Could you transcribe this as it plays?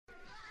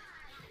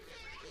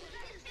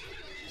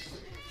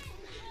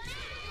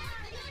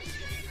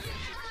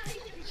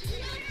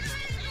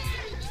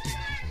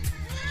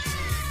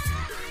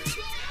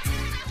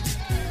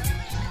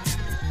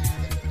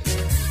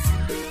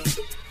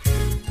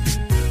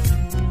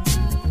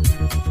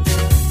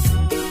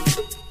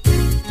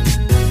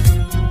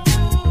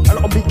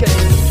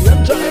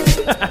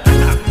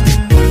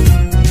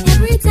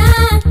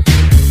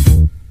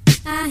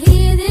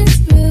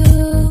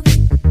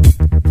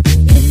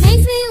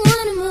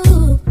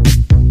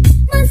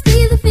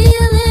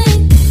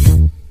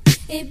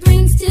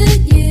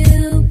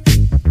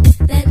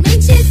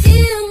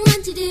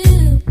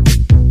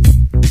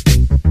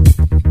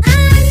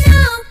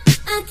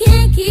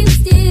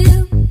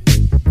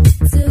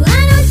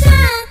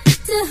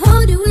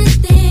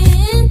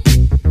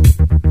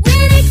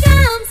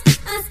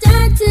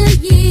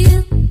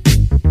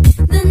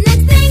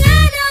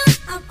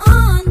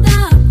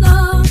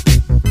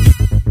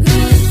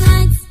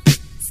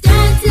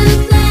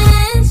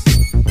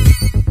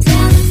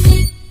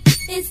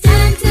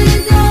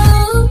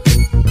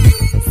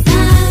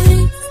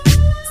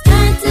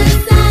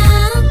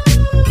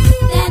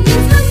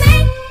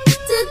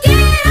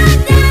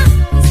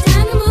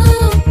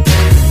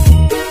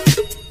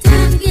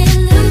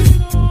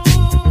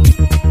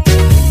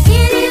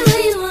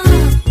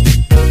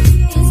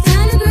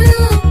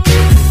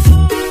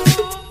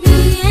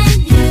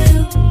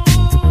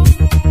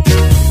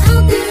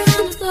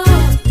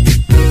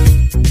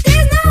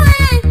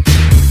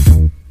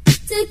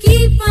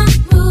Girl,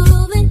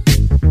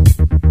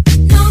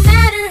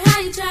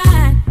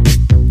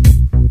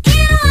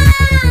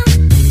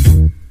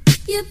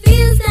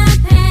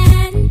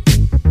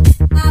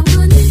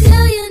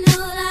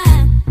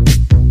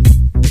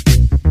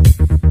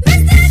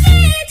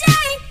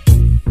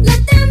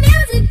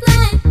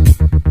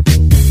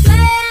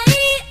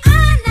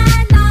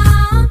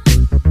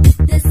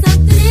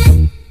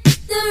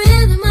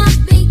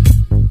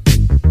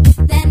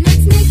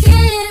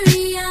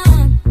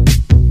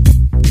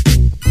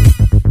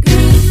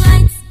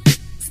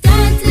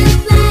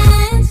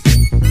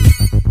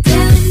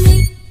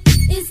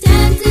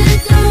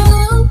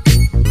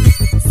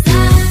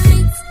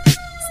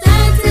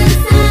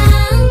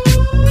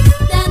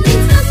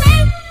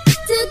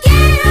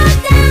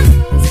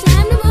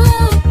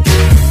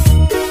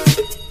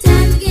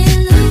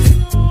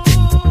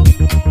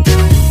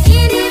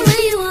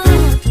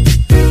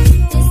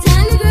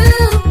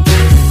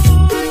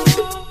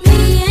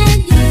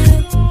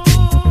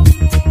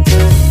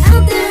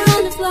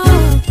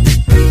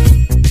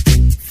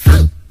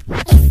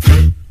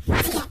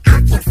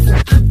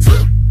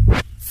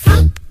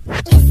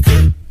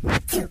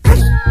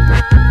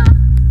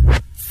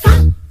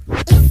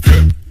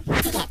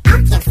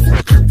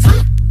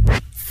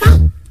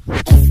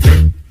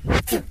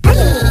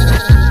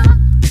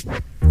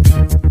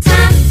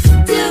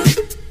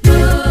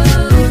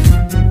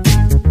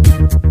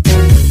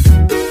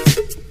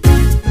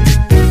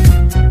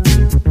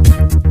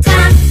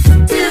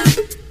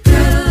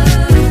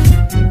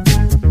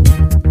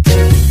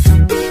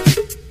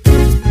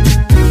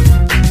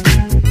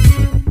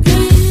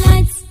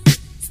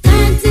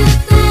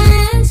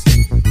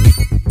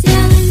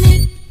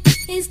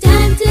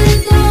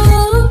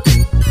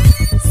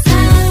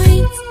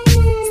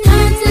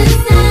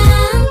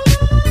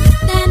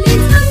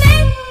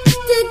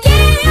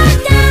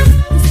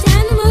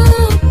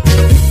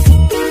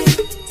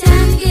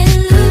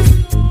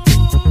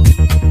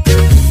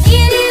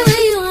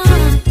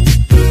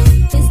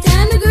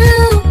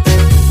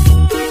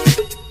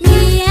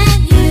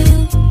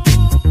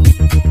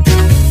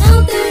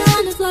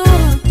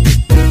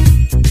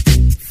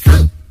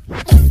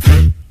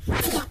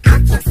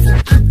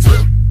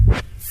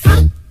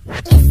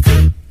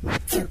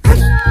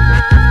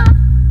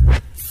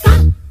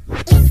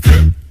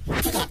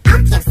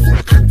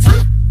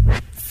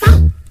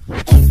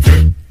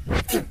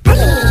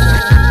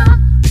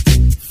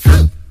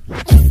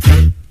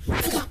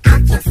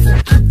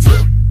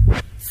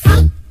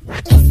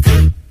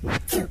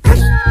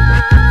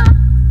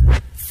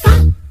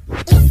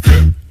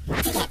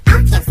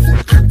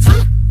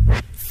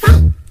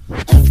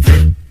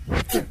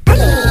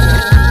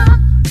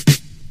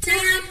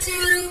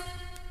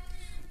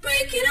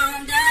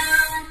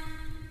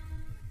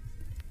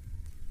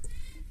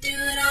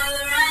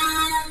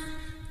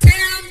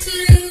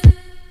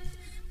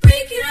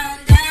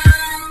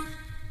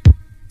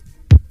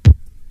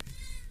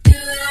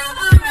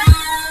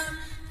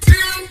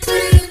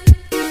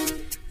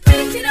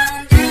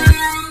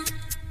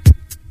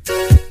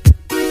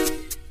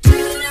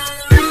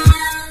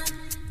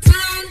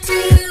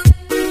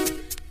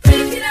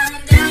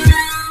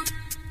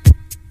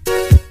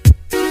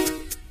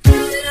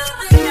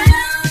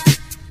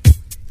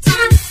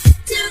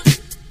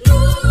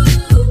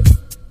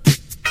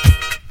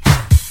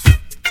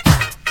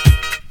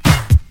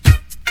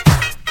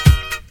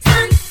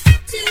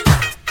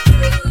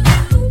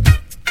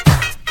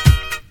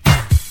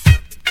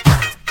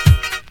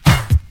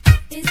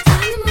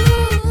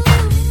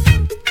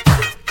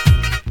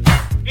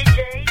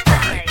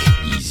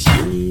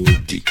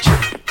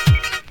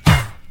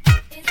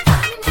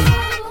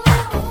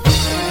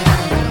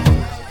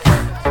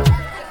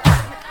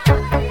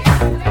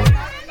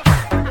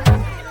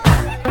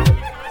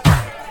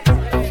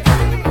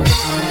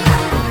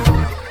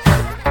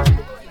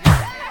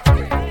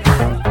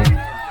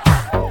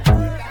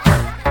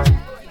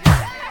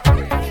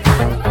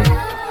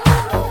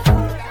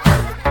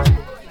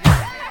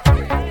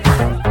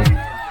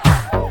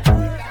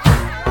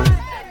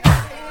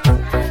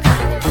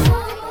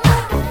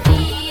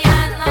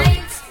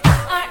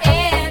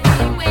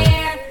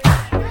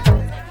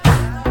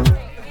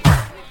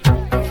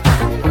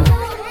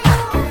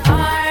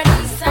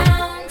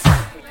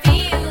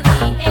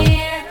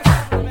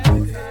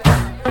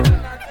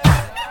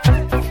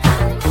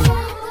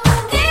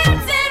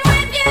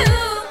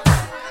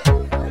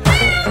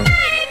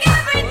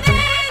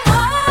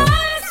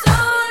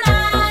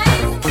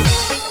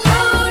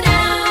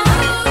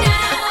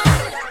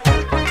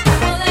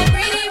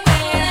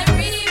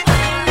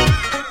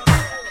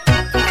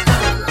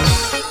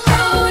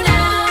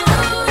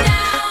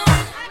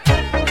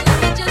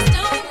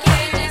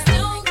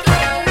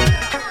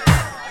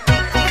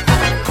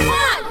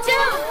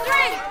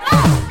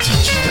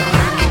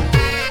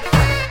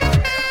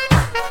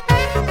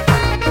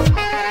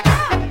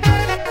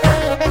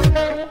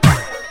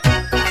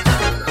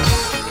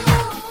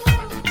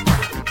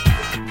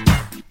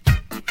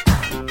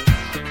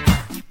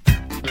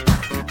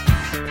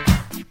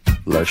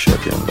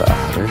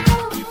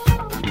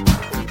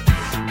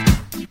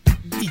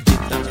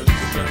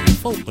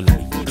 folk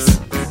beliefs.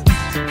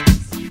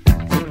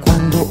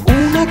 Quando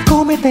una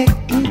come te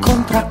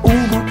incontra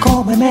uno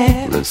come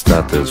me,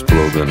 l'estate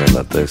esplode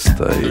nella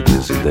testa e i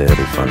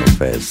desideri fanno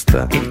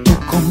festa. e tu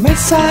come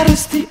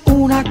saresti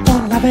una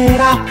donna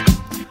vera,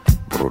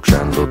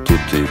 Bruciando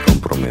tutti i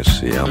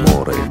compromessi,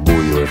 amore, il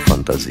buio e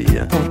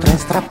fantasia. potrei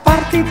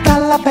strapparti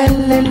dalla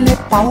pelle le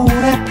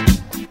paure,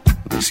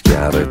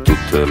 Mischiare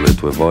tutte le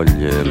tue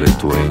voglie e le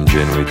tue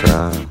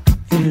ingenuità.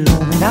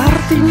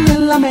 illuminarti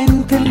nella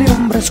mente le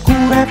ombre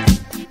scure,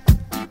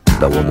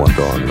 Da uomo a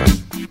donna,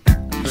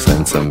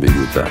 senza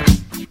ambiguità.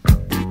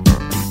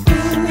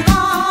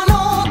 una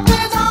notte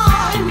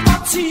da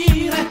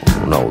impazzire,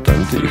 Un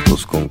autentico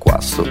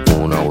sconquasso,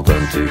 un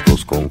autentico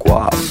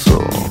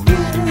sconquasso.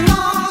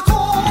 una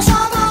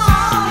cosa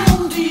da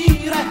non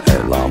dire,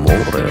 È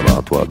l'amore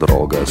la tua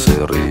droga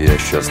se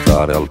riesci a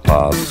stare al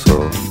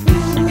passo.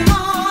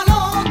 una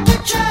notte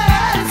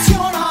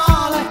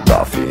eccezionale,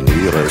 Da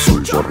finire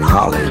sul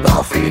giornale,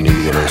 da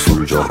finire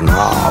sul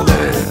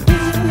giornale.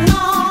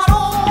 una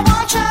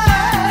Roma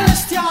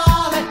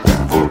celestiale,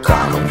 Un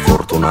vulcano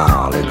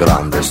infortunale,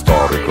 grande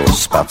storico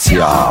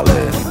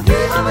spaziale.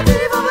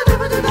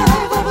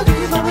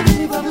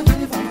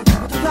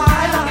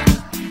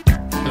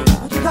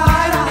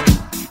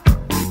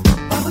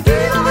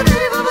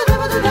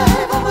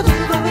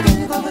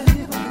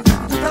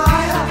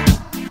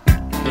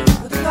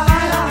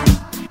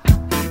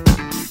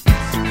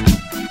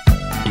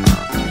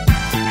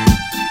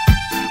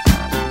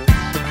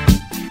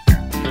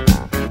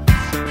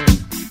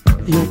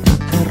 io ti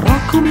terrò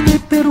con me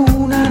per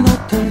una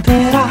notte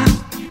intera,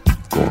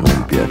 Con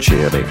un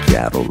piacere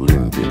chiaro,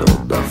 limpido,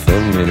 da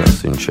femmina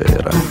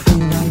sincera.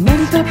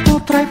 finalmente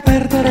potrai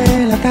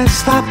perdere la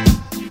testa,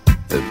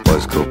 E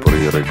poi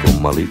scoprire con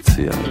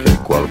malizia che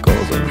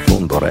qualcosa in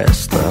fondo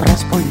resta. potrai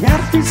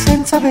spogliarti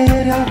senza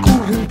avere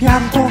alcun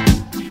rimpianto,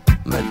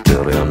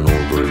 Mettere a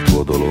nudo il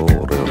tuo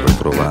dolore,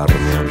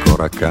 ritrovarmi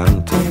ancora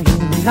accanto.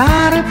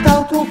 eliminare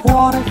dal tuo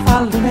cuore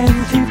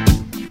fallimenti,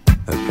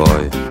 E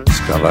poi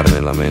scavare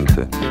nella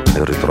mente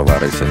e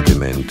ritrovare i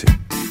sentimenti.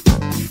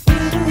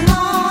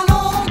 una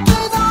notte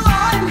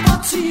da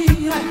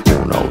impazzire,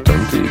 Un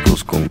autentico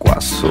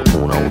sconquasso,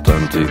 un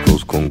autentico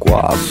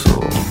sconquasso.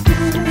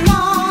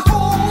 una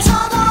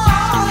cosa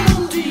da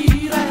non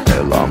dire,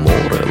 È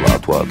l'amore la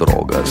tua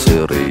droga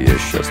se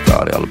riesci a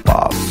stare al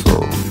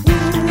passo.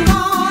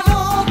 una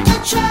notte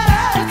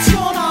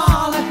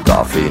eccezionale,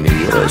 Da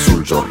finire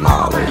sul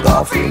giornale,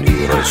 da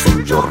finire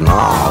sul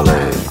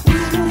giornale.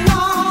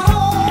 una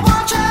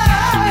Roma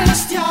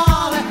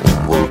celestiale,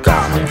 Un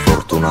vulcano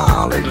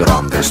infortunale,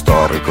 grande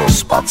storico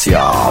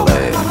spaziale.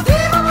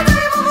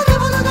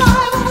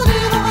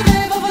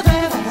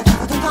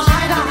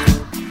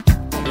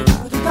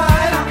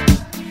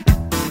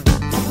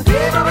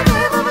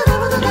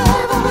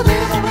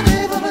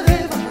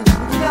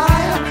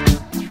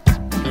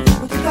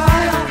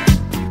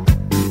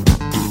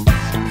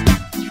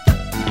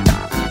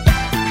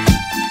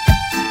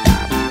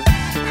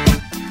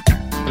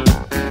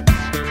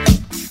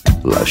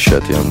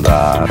 Lasciati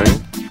andare.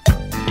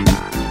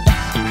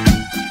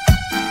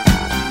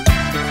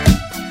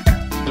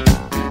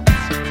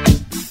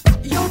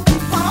 Io ti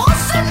farò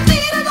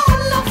sentire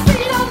donna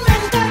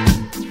finalmente,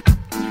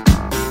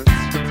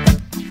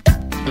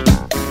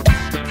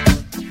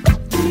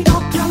 di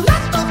notte a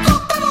letto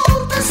troppe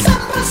volte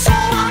sempre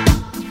sola,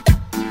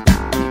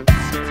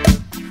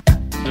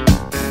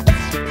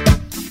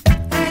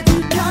 e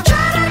di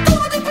piacere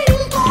tuo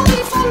dipinto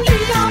di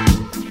follia,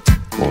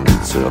 Con il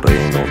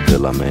sereno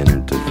della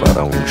mente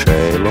farà un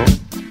cielo.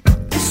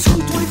 e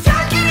sui tuoi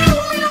fianchi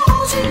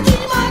luminosi di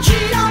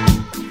magia,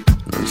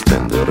 Noi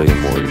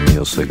stenderemo il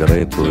mio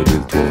segreto ed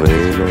il tuo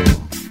velo.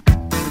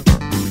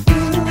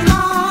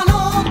 una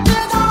notte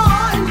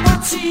da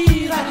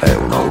impazzire, È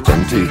un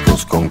autentico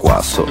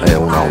sconquasso, è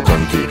un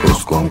autentico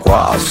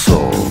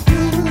sconquasso.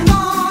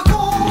 una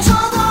cosa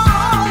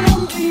da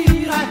non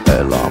dire,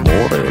 È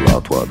l'amore la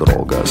tua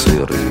droga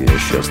se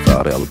riesci a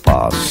stare al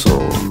passo.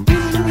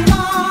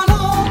 una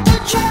notte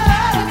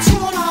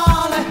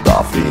eccezionale,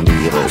 Da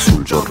finire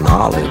sul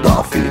giornale,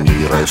 da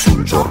finire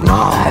sul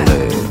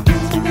giornale.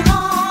 una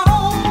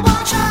Roma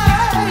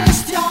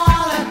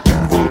celestiale,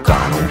 Un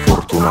vulcano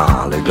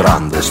infortunale,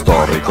 grande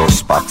storico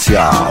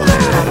spaziale.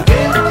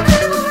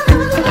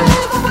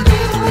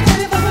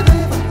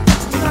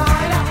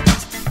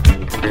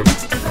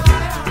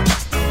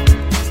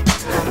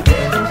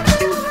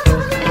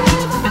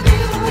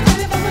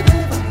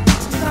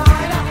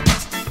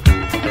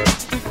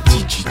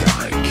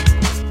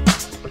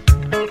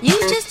 You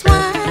just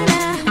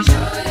wanna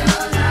enjoy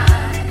your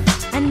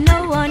life, and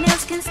no one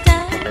else can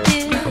stop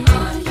you.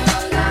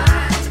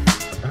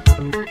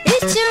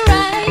 It's your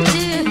right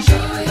to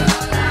enjoy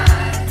your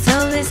life, so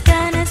it's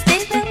gonna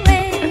stay that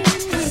way.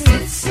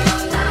 It's your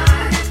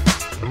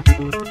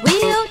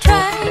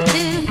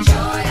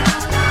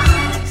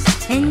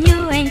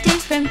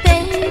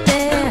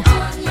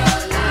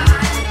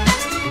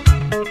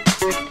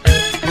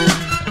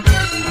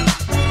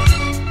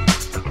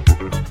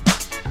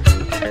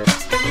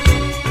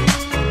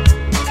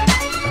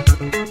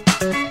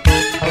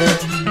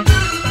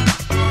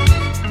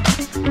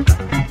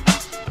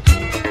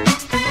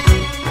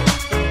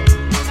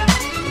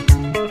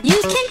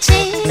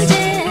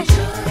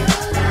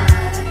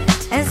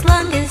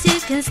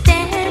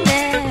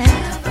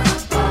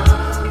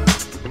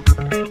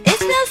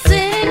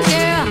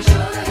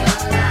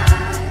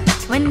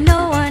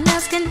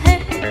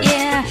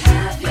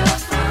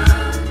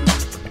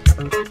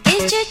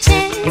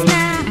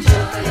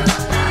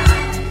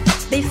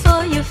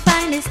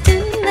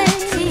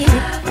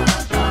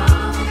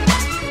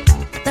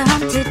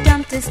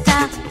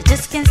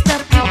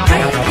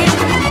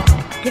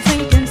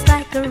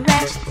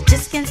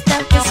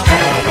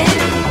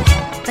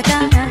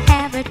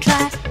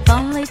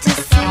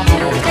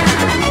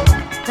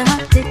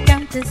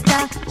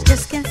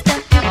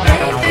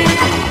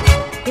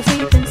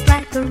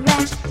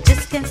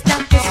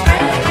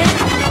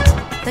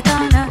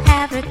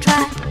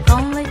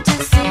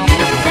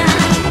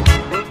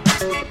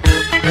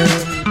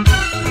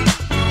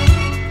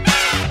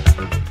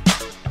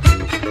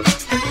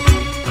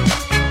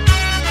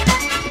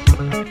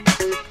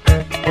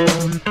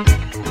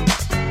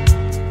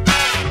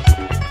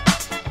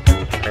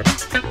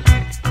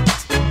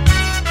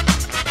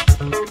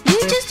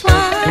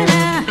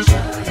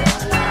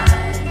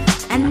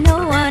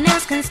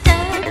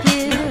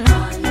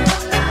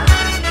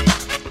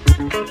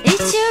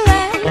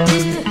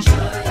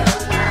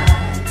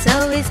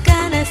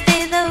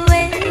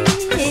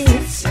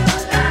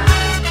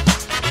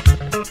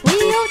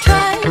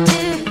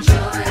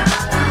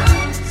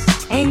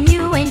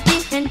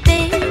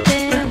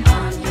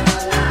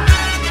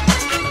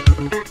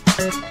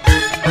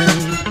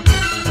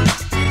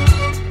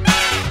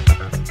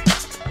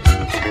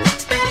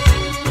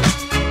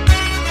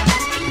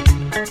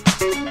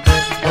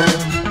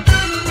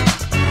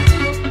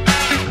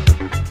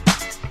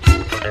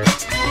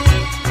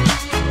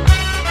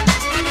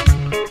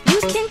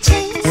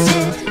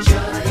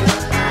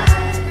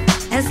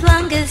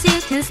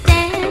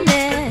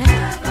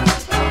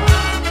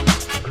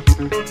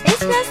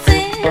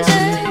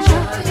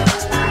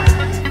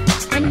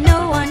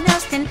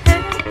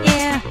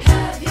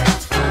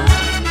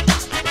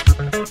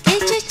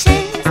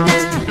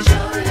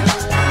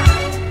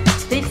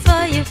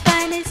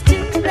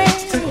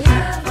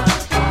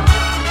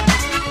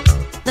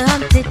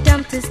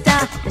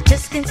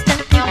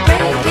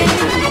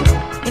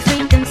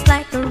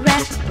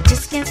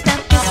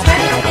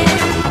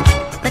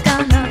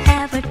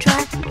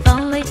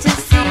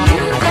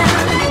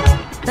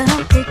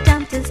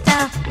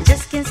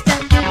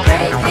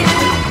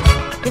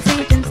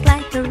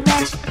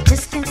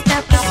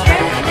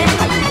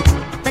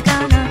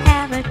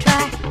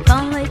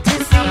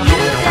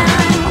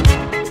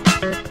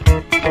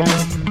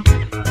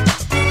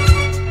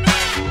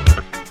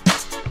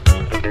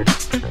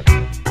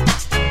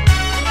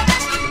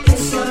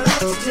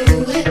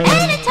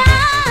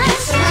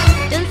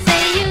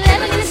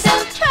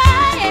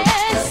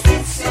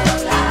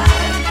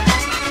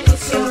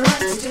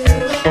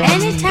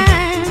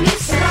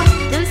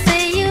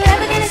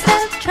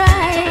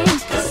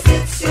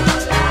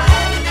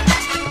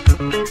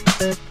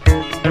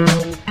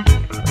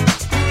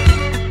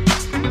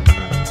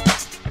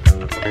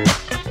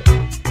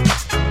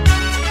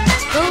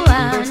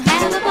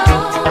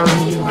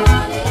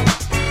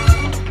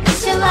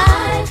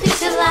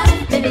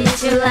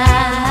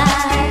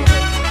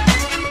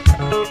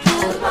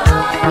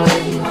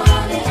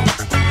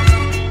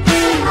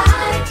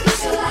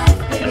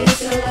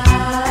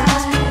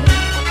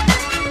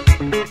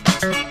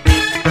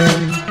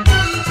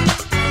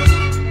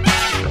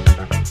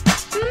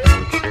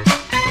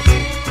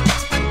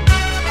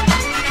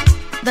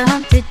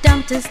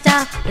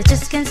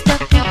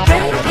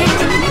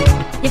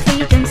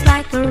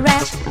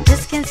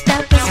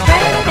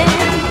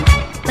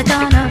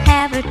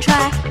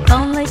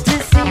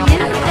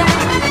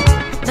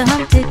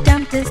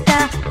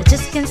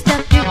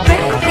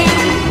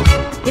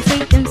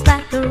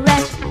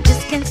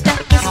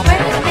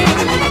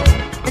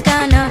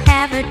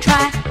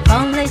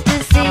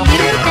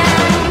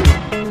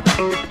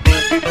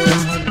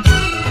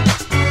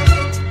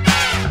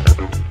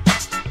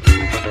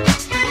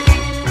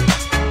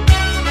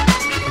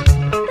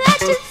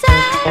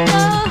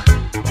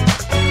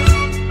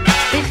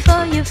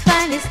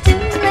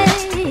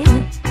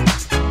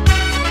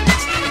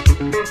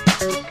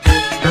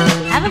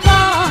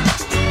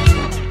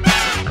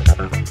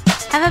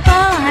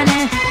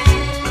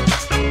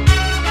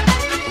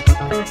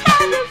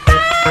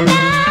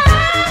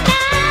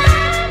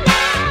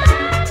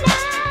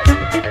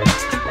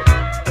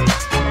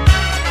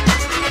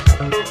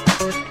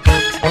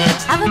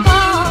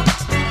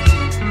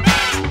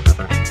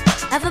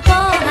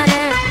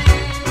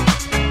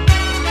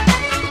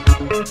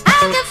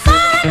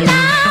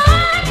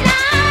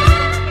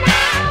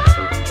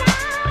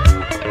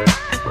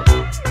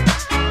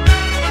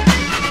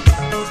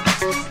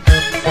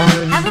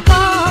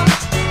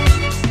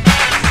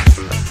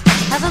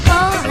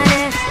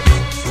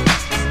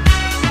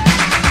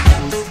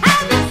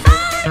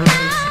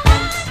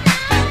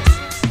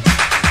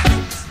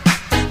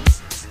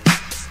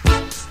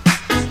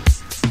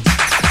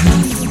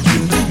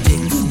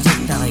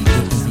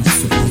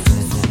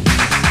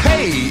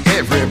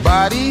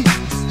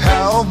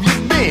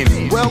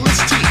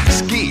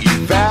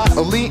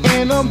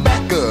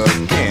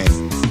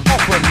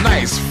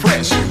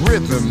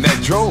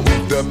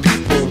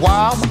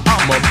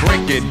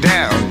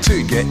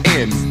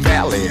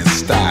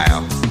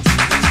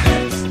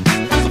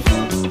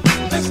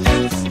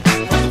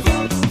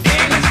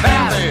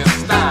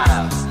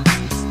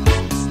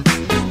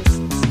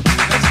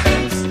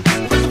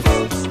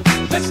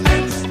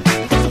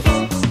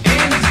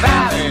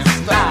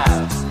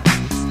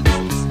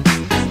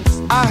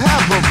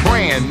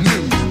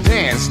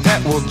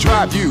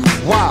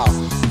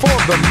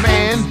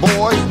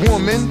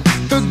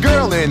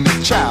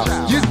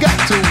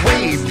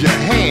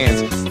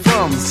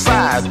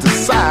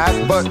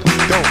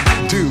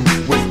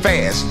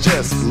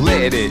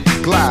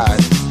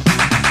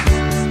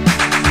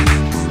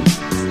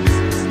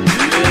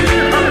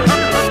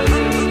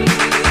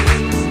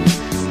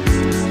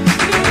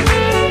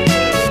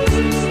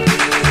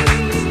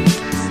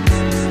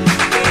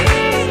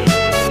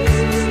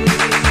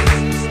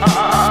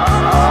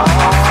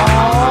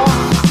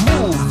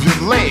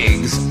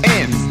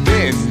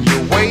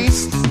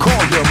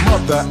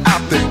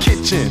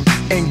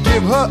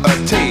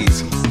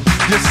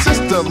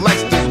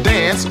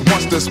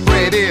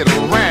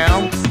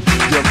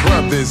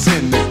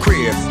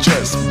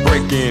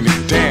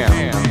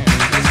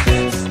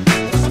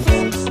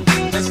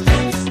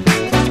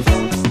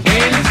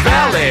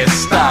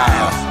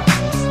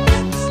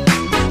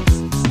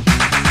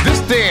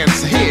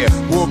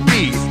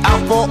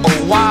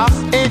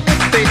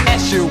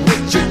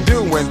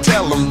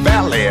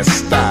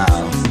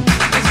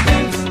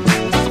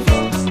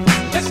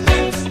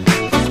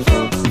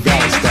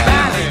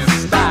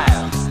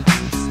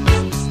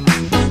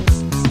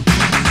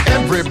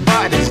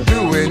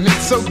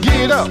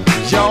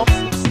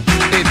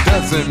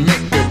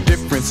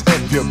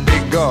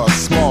or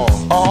small.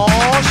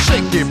 Oh,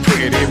 shake it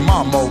pretty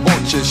mama,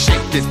 won't you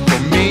shake it for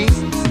me?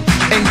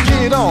 And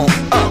get on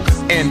up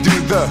and do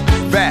the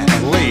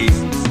ballet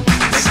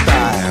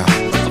style.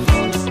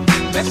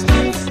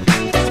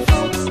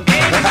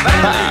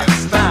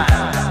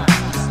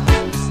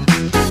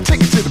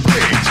 Take it to the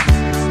bridge.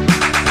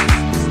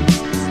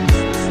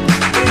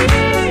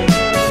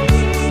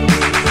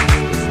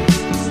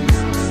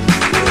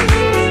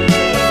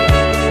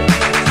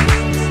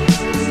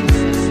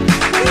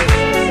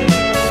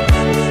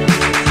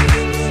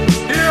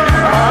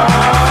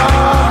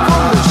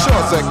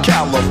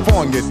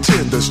 California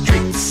to the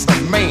streets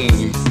of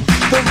Maine.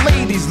 The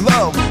ladies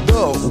love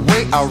the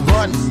way I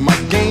run my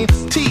game.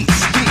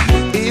 T-Ski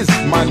is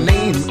my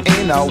name,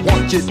 and I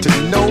want you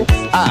to know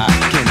I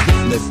can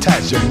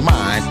hypnotize your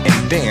mind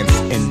and dance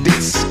in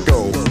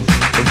disco.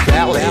 The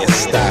ballet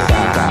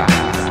style.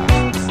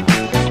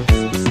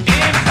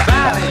 In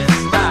ballet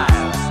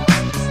style.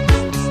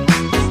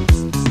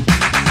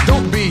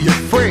 Don't be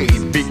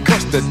afraid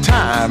because the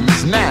time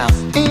is now.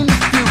 And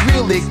if you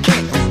really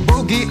can't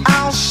boogie,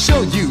 I'll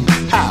show you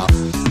how.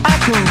 I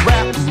can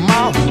rap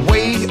my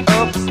way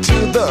up to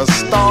the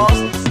stars,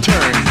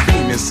 turn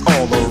Venus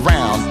all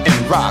around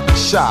and rock,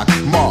 shock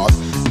Mars.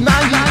 Now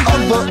you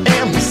other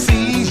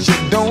MCs, you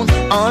don't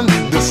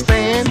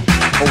understand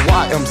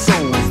why I'm so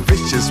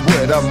vicious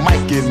with a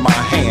mic in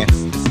my hand.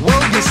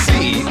 Well, you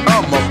see,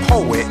 I'm a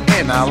poet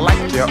and I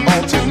like you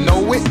all to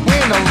know it.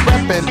 When I'm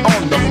rapping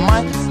on the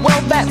mic,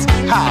 well, that's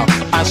how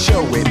I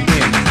show it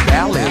in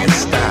ballet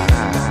style.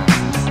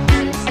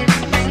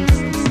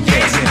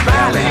 Yes, in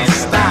ballet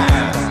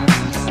style.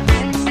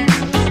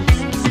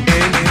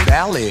 In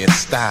ballet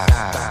style.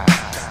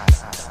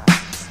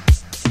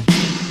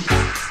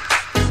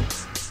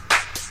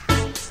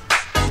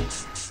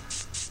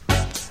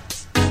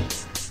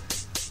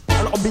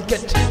 Alors,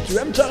 Biquette, tu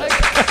aimes Tarek?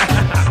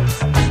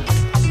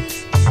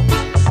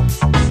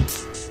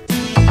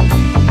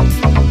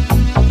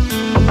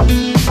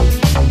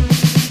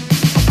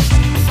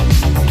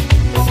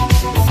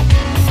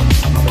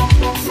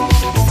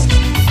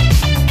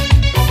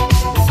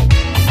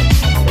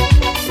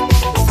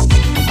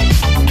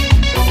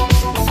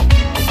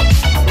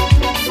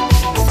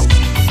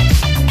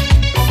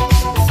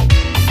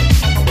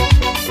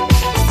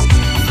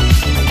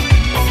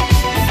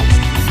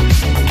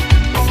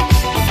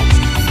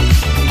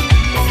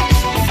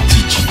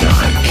 Digita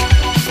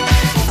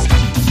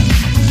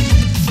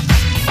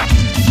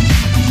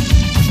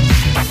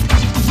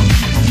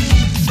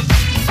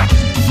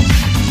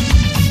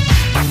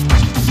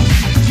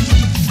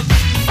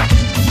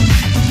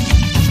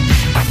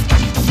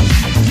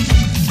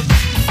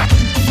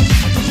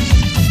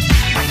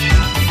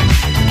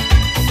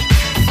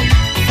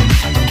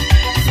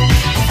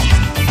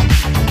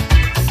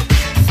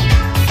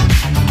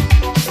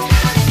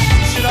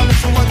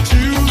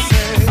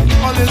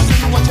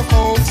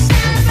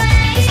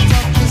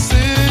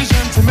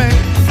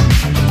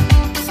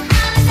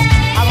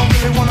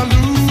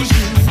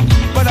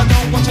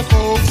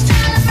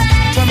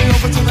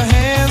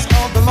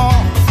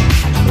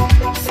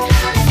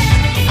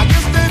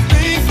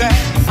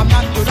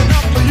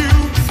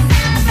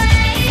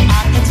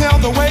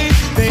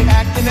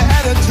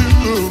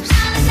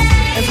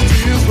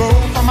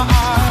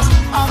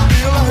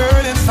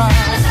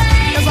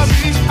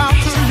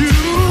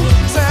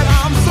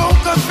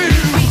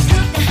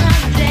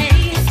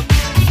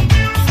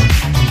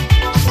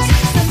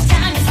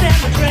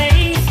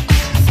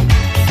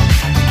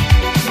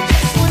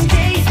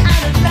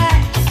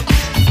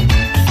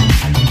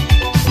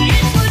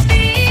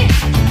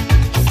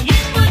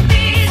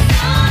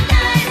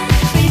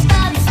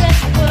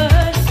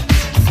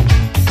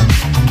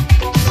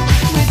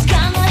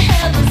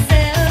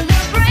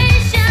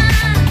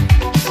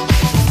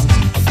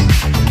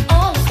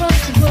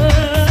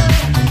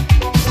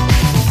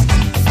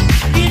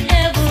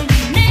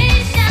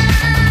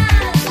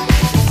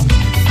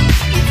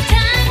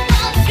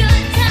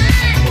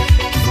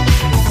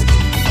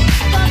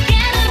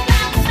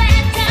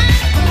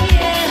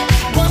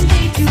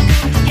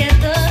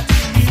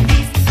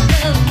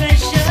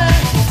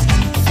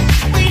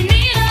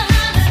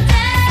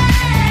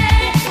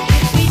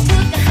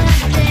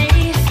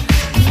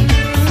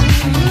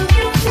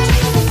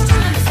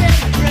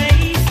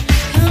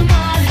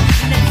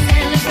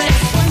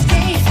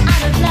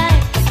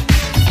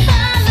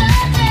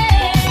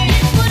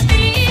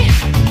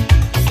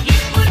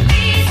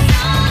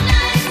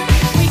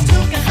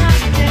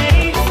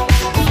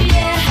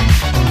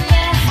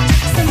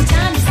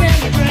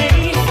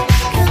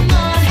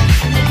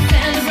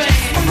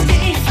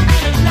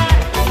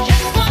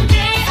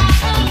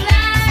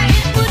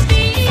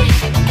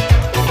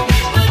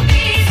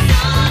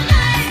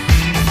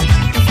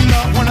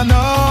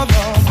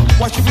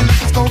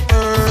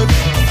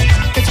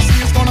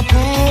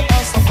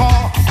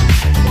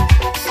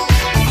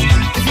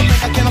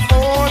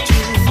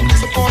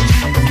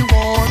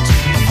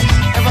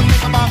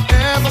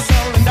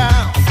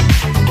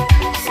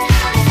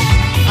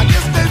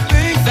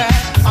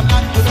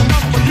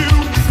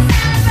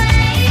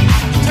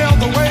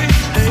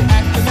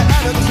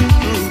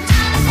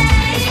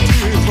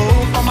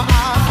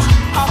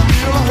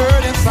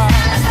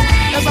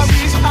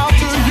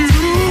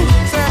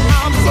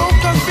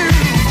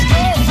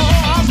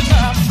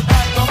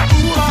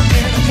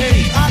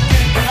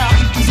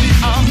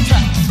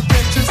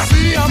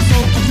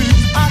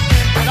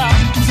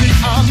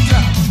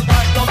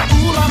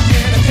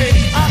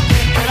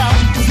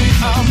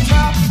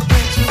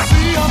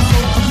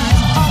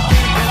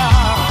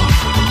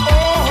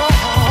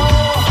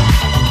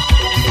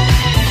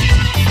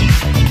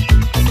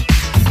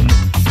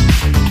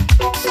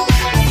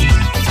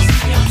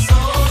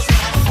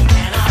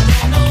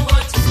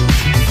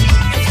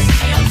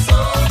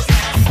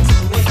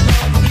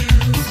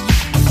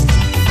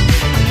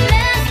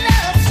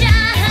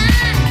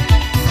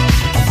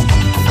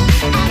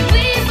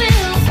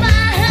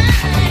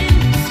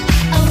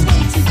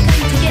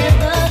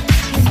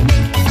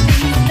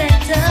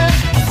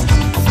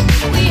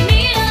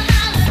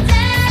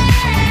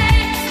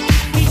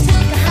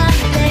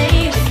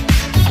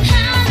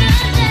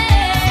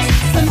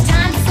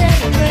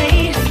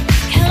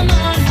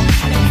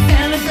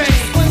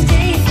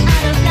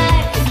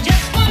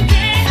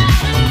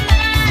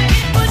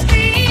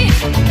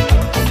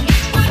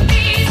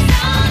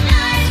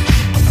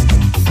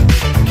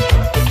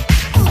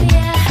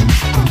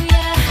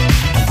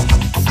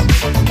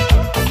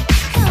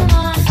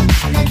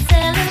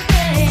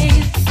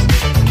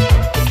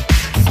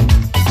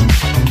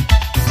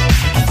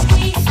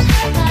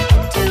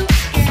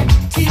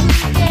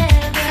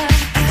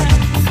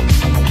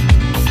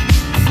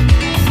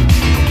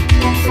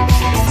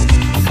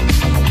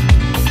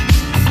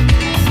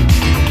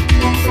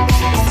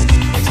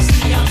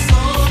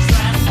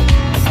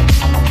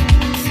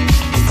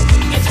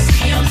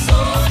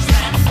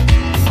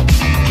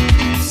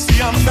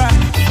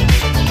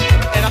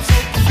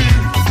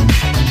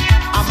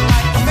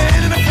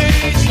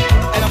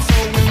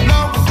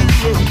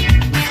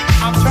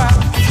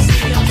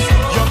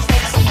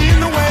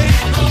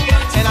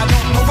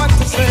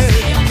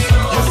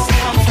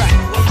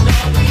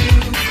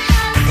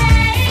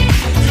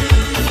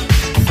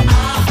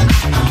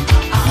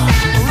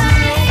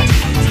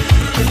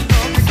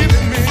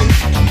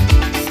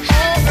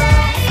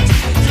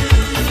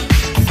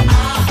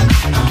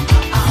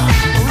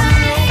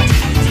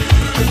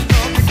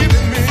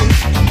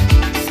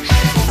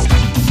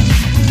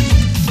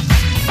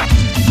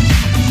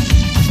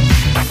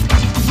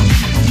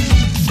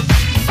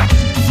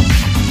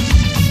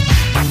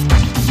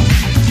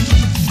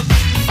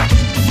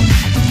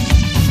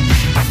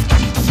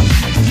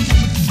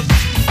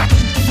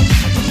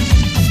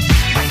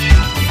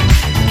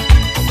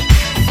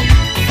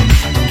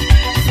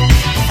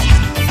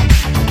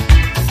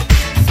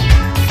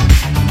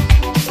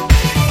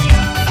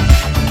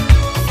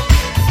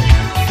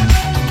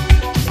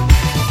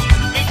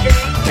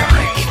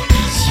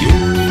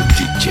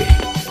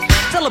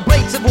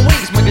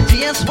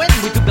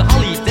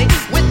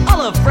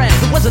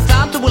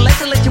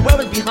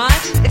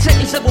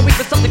 7 weeks,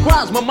 but something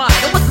crossed my mind.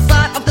 It was the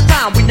sign of the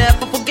time we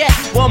never forget.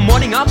 One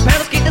morning our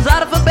parents kicked us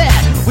out of bed.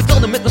 We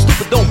told them it was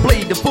stupid, don't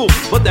play the fool.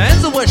 But the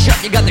answer was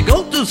shut, you got to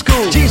go to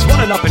school. G's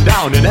running up and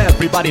down and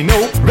everybody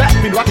know.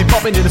 Rapping, rocking,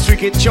 popping in the street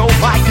kid show.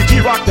 Mike the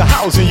G rock the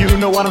house and you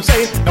know what I'm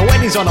saying. Now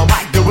when he's on a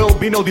mic there will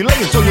be no delay,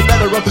 so you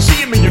better run to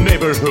see him in your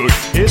neighborhood.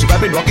 He's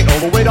rapping, rocking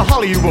all the way to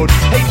Hollywood.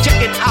 Hey,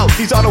 check it out,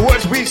 these are the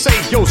words we say.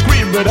 Yo,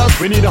 scream with us,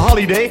 we need a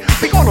holiday.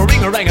 We gonna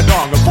ring a rang a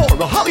dong for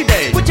a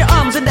holiday. Put your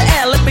arms in the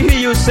air, let me hear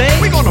you say.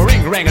 We gonna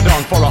ring rang a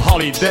dong for a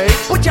holiday.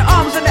 Put your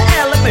arms in the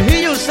air, let me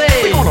hear you say.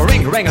 We gonna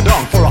ring rang a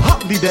dong for a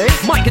holiday.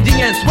 Mike and G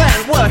and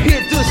Sven, we're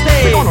here to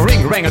stay. We gonna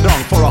ring rang a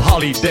dong for a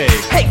holiday.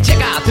 Hey,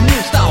 check out the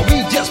new style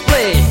we just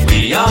played.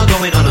 We are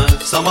going on a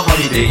summer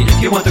holiday.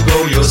 If you want to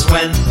go, you'll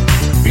swim.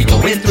 We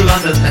go into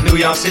London and New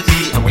York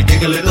City, and we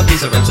take a little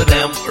piece of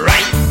Amsterdam,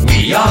 right?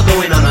 We are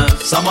going on a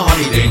summer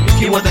holiday.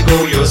 If you want to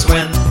go, you'll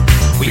swim.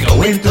 We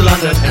go into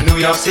London and New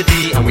York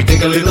City, and we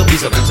take a little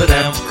piece of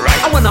Amsterdam,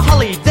 right? I want a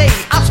holiday,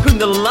 I've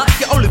screamed a lot.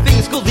 The only thing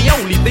is cool, the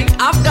only thing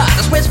I've got.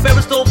 That's where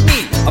Sparrows told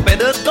me I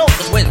better go.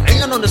 That's when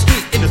hanging on the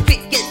street, in the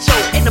street get show.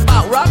 Ain't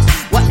about rocks,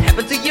 what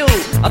happened to you?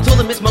 I told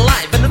them it's my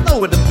life and I know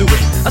what I'm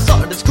doing. I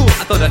started at school,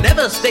 I thought I'd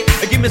never stay.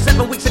 Give me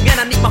 7 weeks again,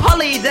 I need my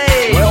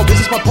holiday. Well,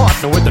 this is my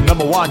partner with the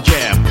 #1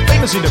 jam.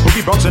 Famous in the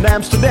boogie Bronx and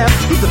Amsterdam.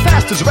 He's the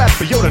fastest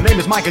rapper, yo, the name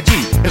is Micah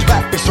G. His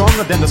rap is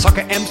stronger than the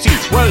soccer MC.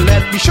 Well,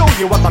 let me show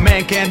you what my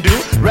man can do.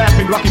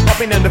 Rapping, rocking,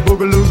 popping, and the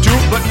boogaloo too.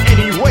 But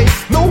anyway,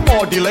 no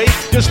more delay.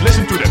 Just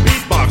listen to the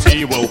beatbox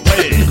he will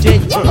play.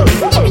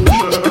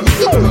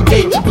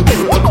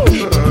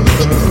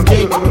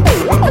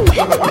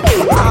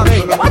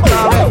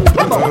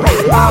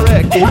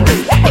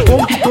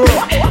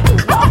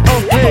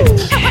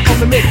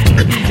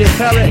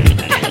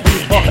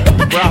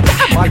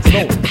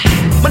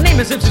 My name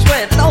is MC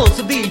Sven and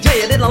also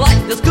DJ. I didn't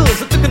like the school,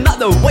 so took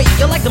another way.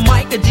 You like the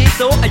Micah G,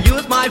 so I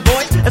used my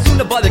voice. As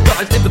soon as the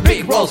guys in the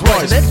big Rolls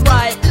Royce. That's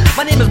right,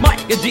 my name is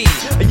Micah G.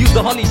 I used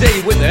the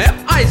holiday with the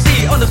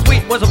M-I-C. On the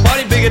street was a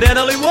party bigger than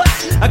Hollywood.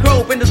 I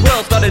grew up in this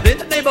world, started in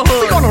the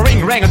neighborhood. We gonna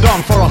ring rang a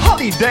dong for a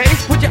holiday.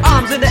 Put your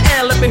arms in the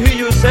air, let me hear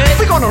you say.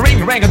 We gonna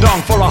ring rang a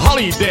dong for a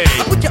holiday.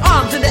 Put your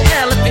arms in the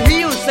air, let me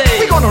hear you say.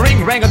 We gonna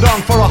ring rang a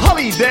dong for a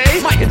holiday.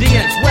 Micah G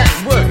and Sven,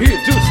 we're here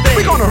to stay.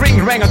 We gonna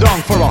ring rang a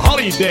dong for a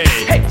holiday.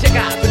 Hey, check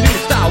out the new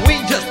style we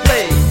just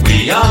played.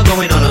 We are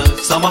going on a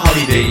summer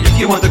holiday. If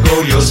you want to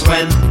go, you'll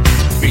swim.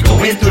 We go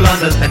into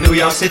London and New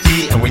York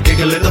City, and we take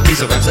a little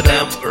piece of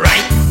Amsterdam,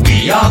 right?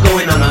 We are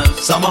going on a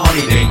summer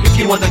holiday. If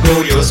you want to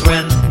go, you'll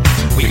swim.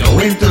 We go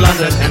into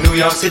London and New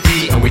York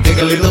City, and we take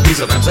a little piece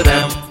of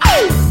Amsterdam.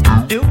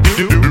 Do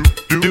do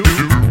do do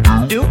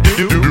do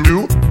do do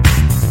do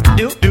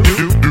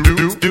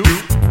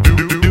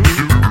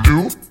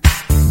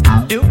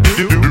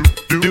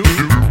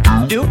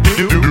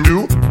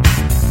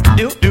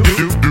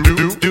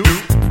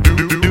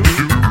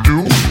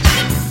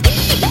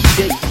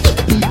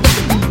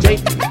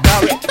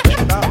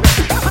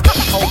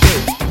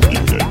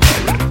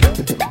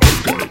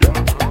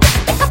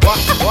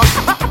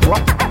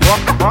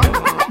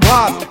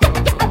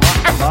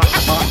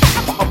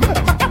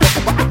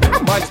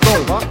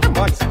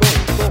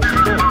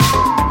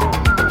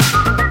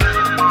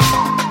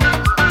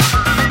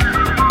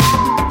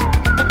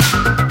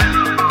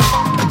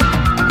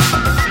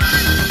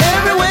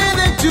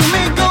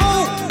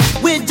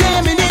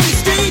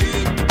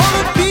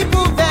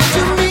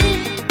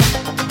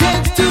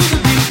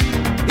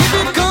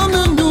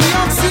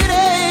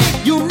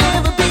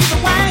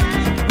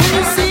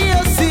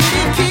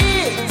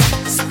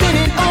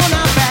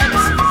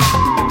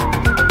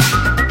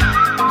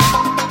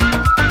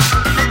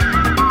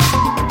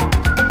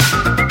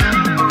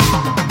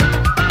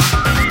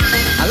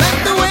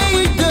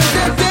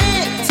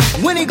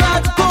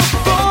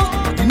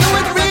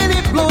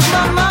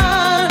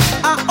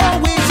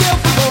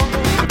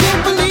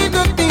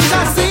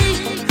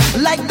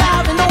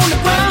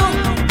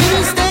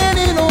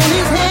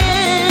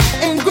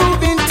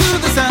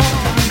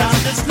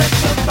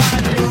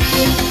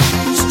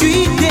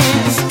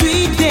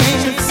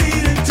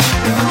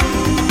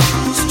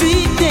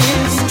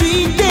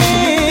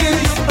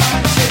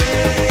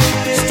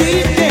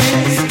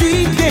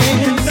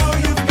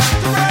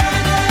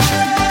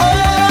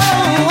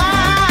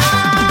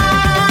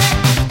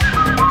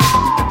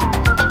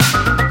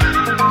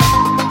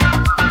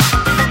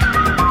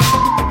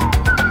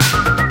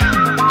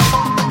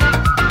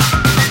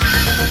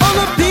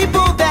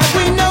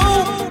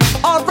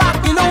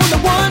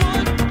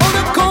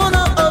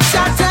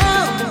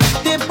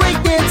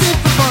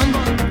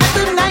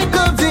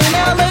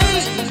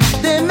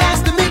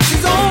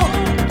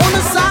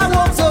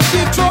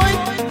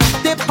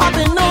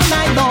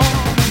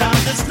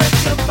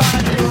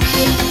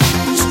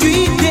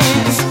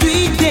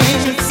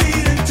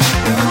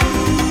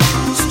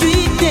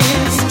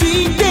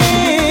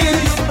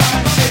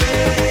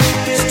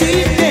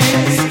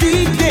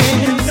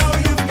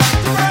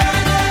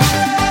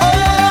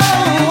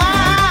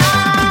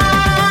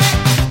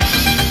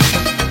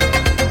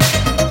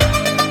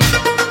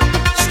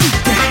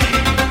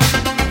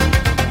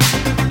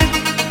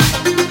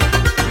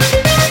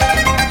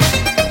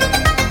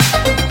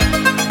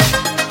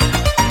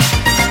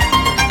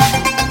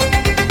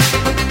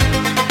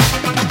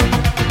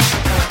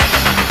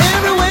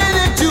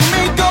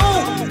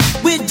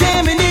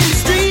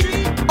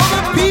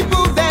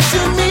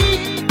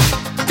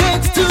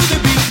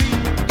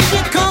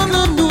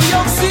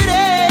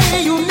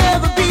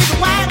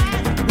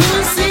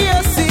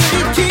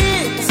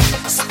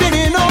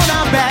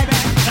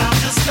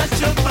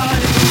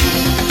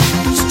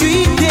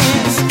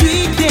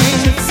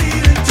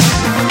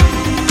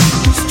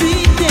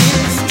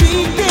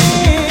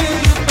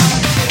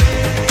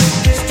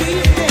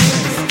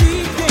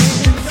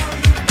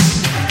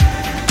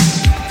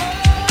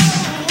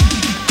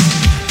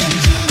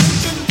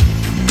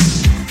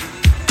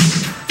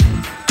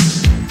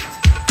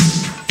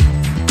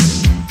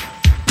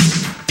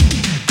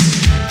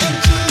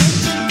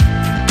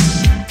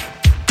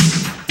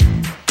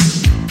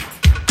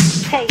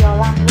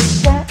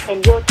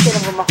and you're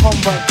chilling with my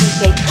homeboy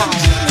DJ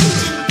Kyle.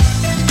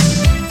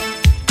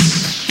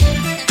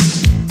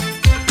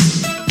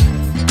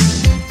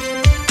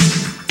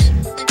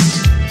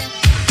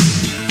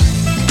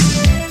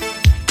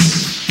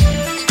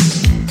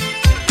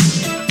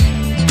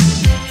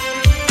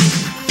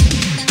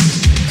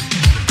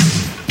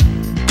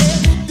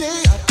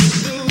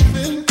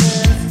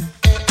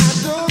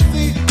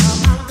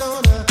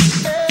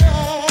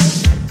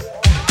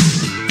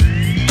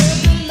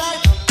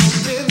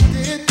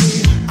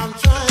 I'm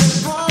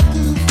trying hard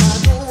to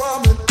find a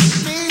woman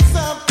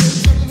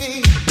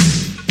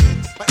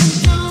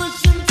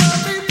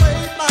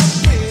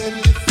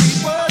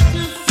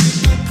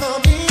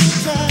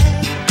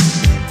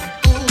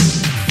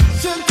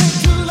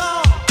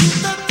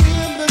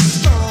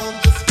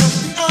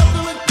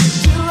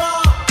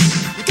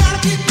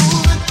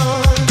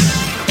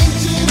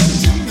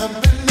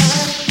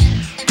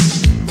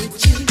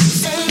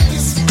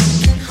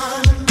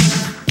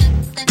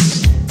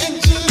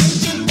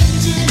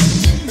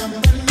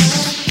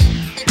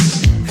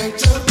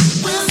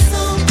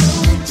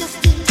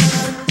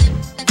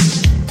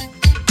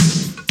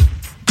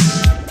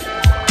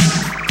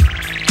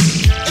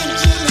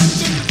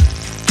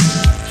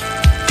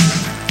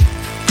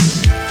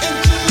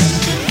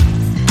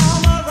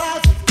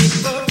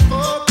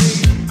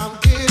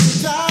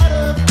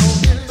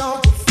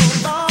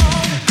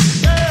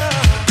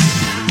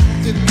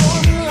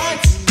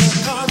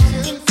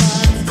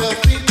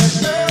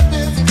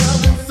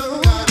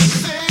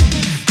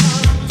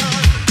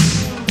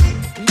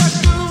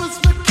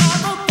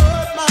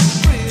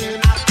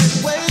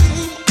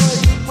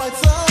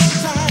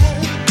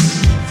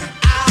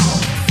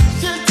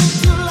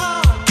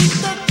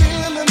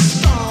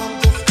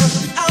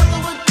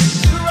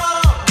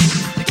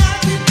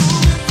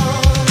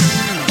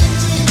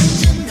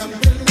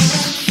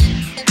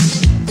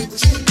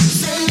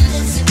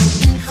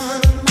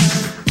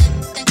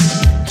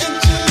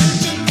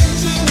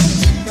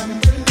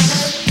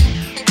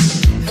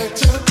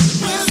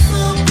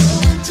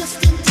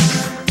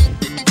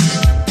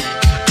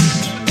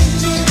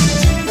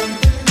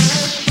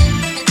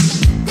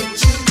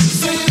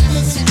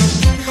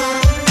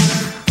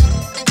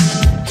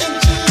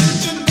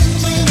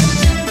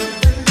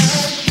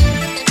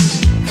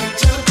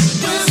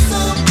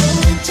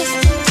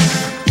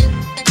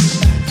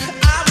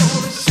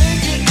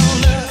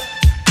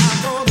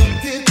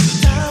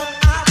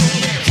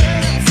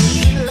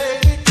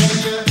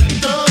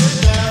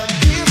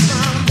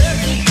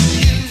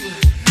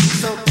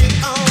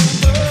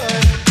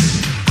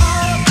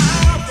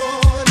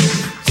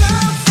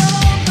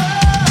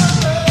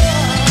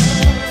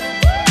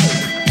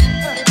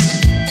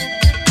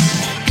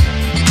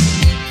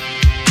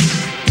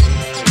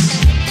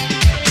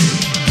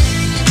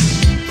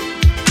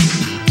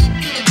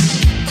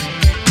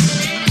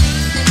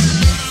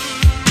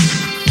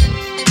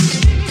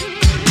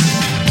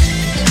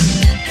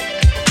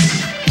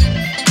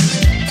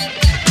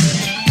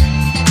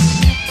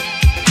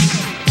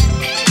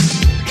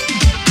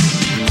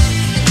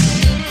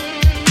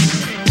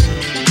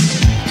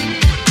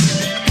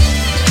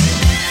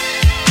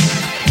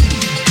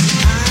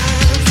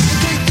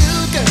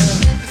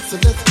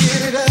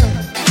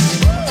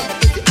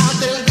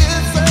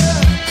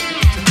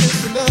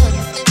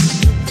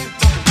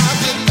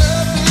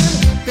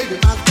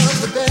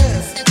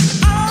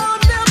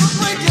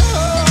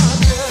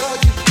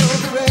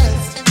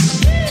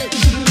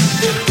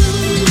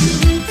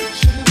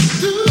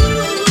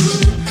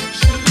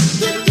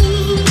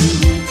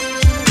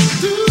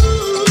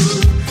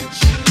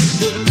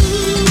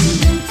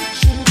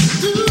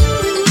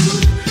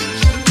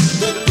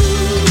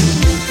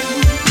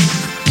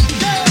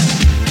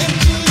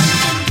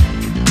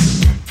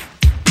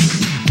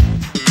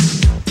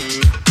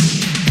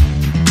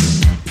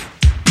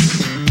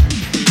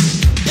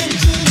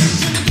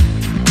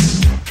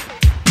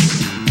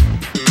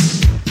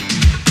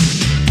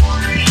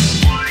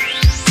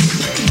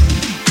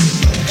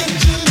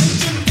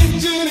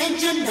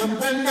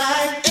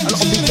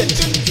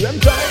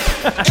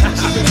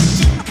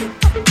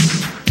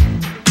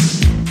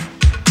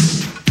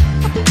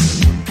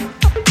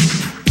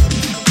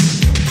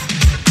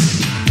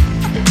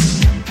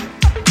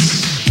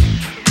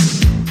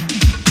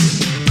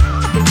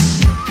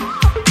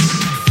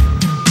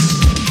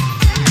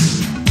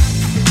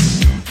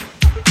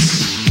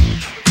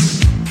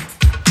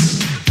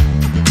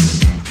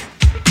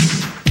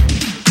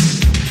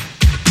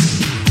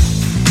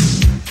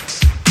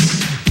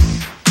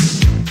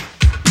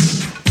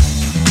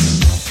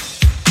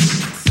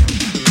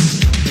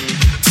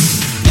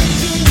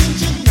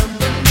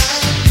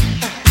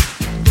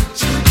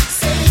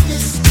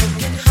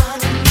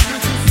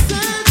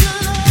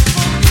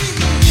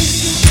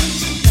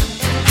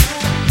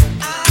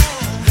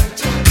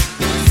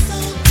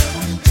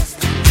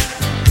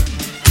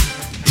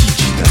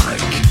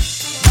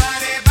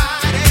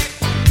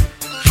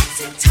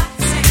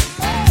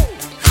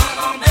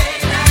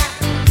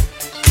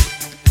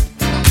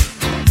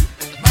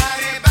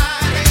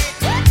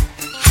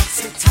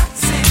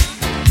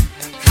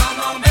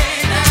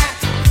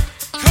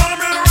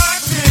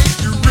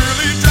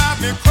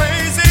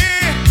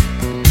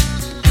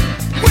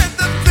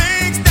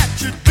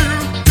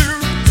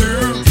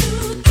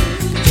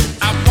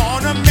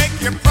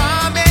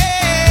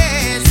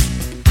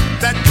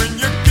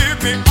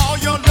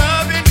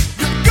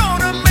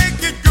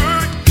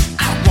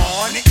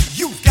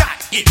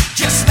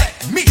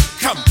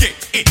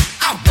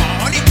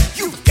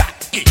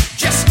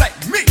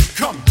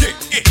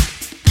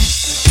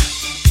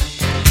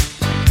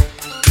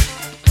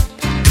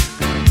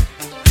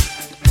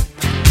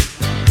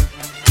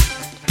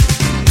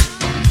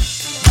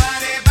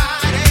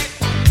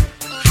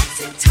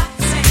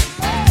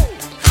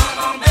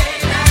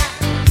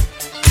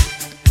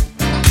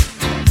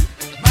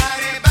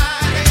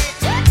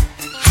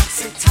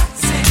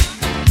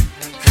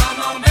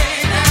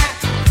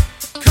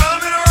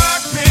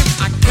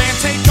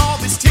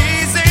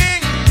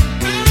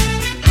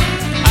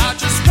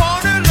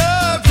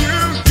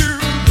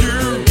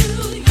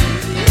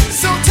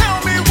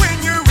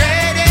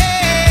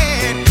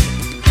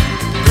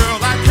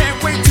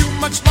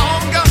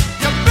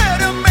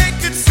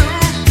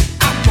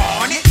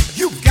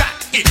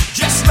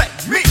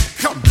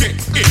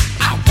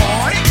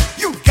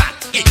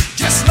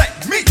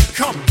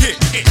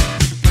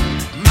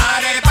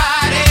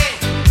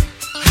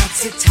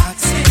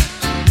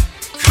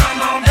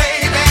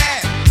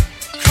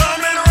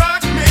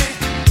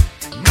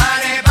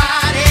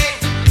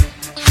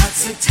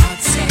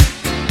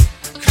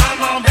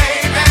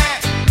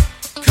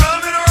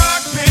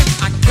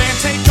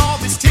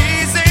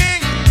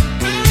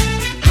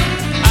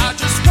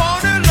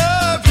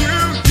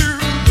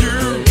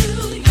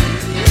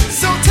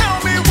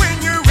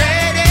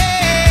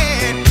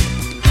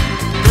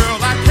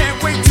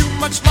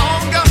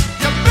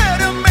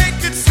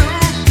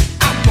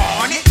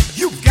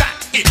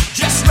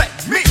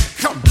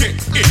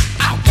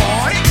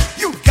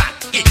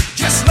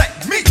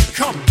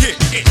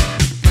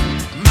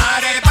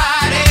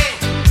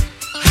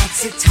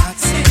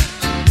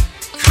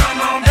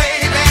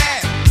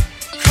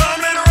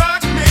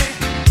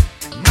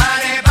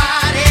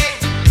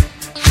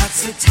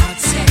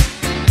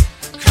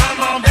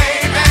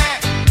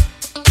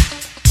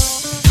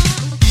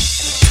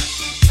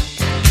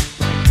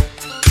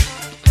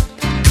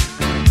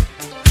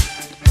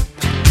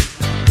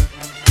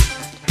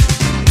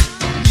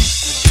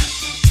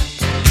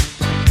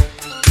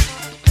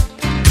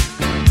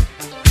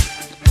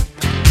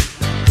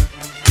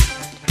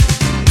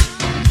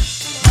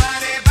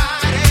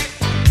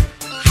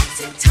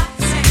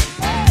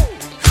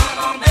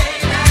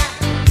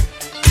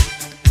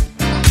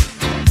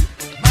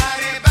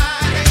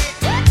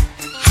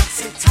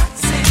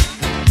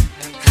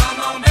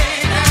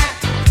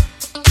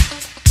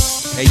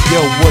Yo,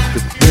 what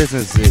the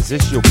business is?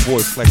 It's your boy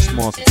Flex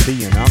Monster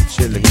T, and I'm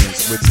chilling here in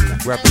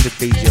Switzerland, rapping the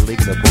DJ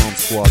League of the Bomb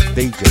Squad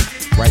DJ.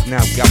 Right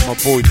now, got my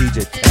boy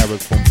DJ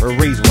Tarek from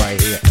Paris right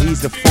here.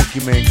 He's the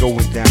funky man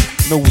going down,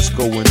 know what's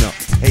going up.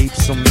 Tape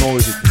some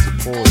noise if you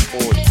support.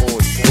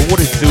 So what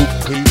it do,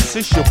 peeps?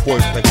 It's your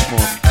boy Flex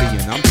Monster T,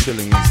 and I'm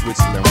chilling in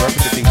Switzerland,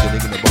 rapping the DJ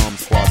League of the Bomb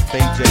Squad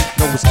DJ.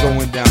 Know what's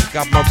going down?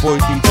 Got my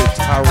boy DJ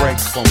Tarek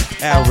from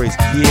Paris.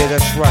 Yeah,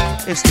 that's right.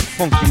 It's the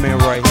funky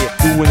man right here,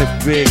 doing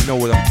it big. Know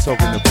what I'm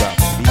talking about.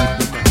 Leave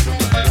them out.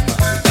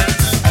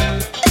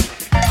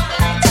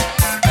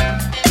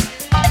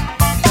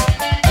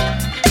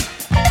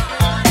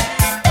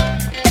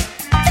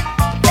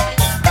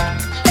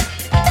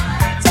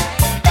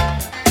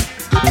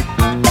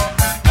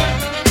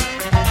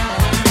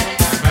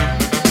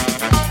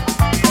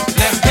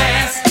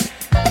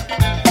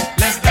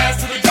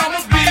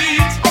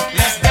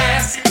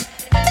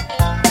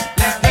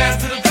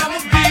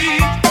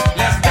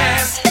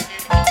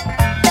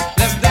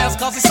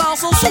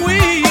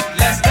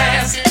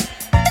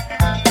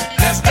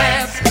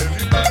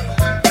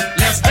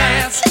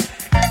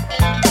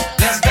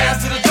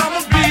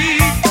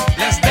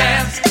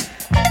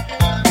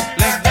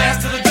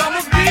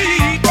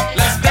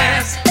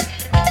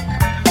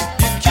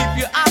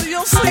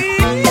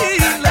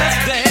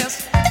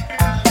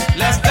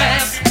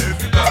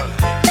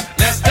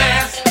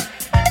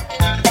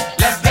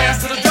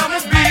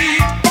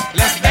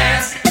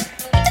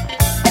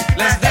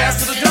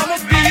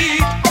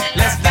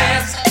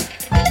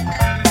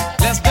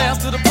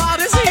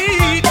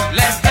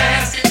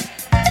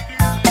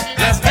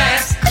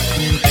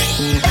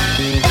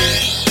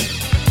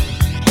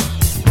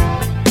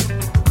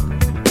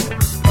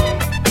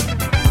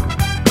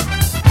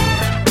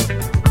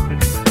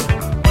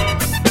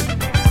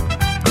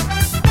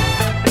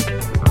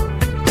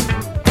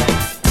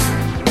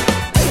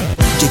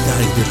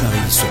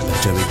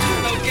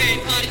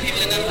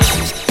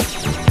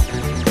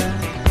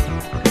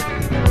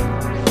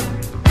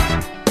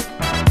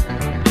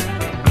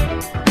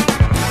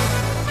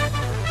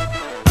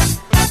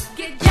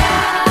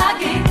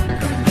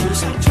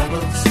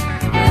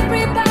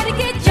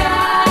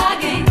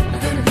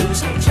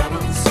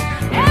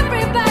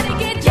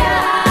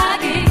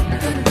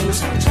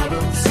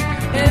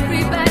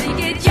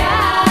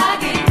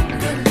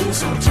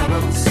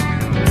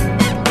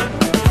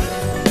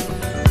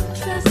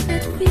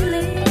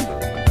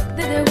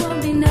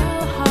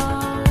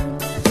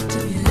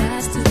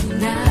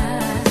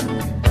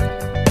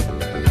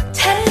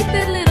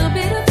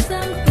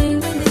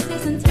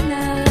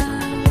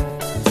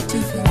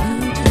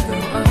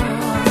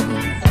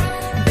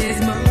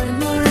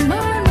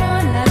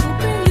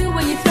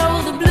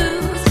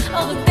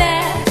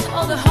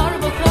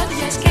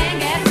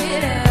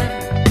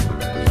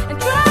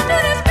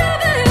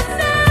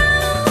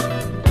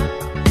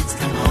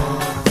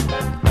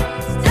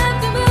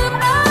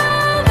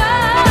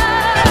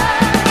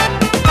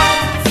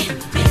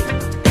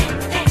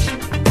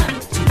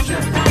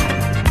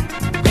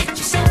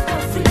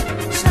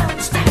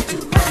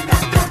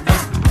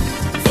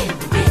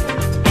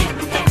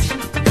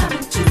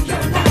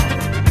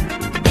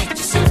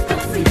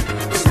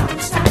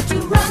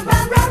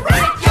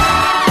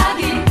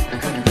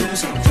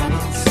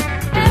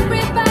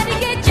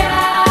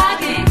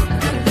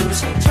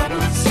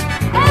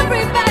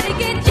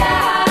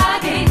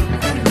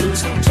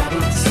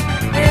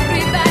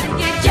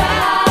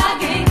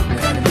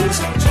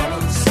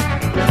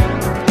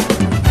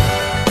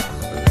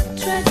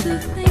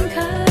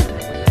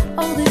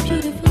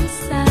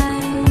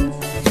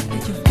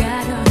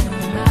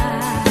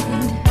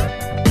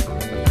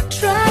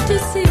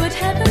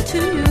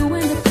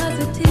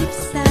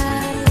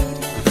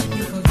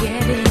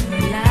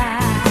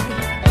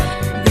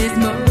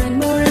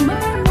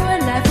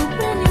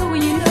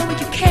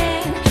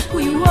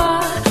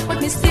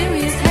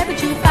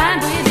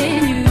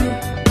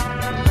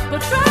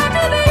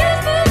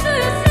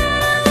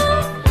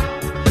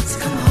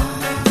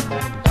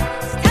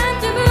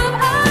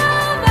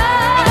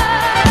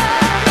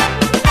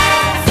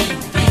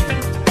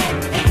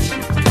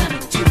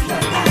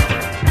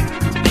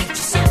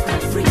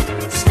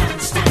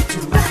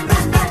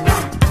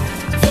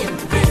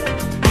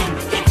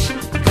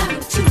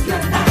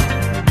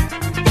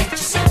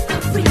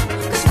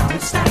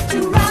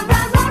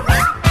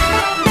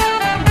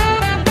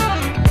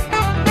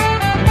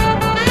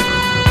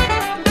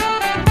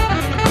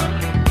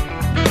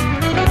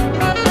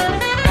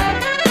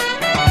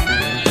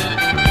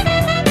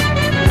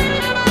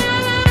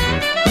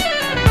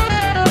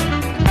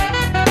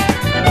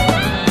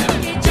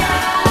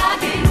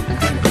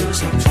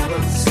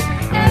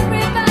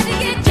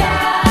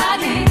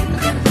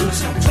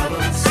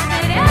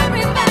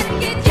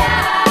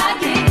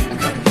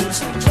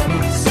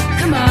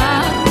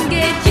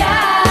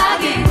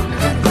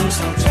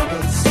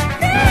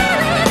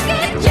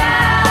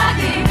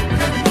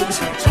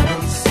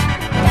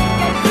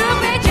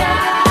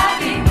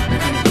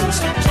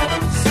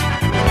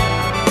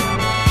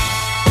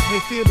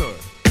 Theodore,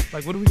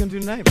 like, what are we gonna do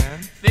tonight, man?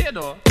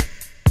 Theodore?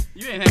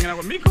 You ain't hanging out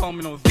with me, call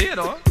me no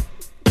Theodore.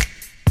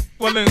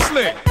 Well then,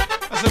 Slick,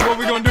 I said, what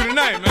we gonna do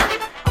tonight, man?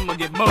 I'm gonna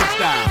get both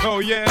style. Oh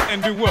yeah,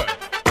 and do what?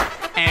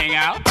 Hang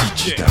out.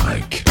 Yeah.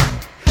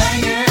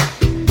 Hang it.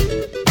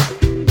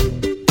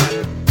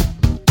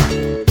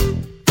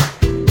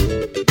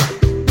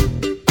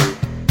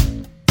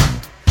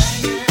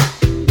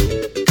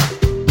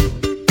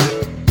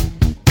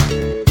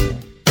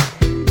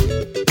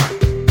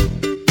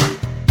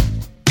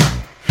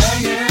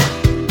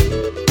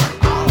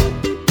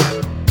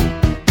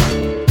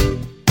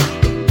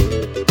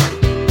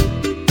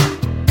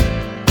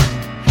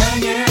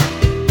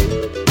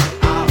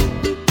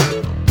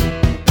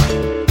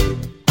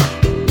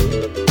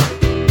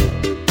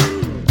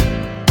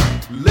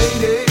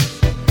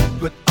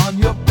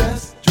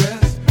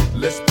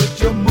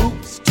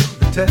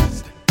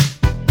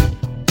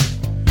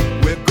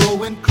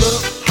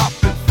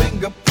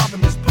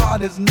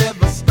 Is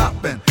never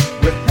stopping.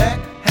 We're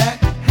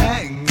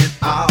hanging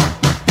out.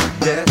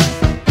 Yes,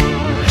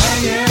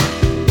 hanging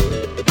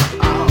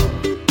out.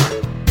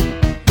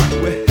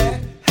 We're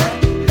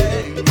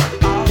hanging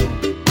out.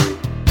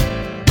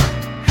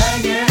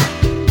 Hanging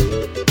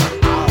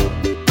out.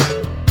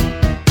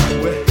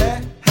 We're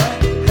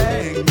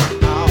hanging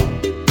out.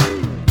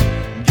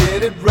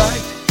 Get it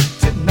right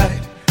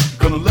tonight.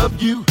 Gonna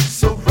love you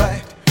so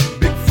right.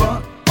 Big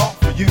fun all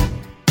for you.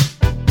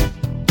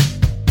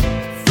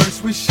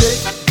 We shake,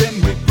 then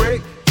we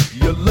break.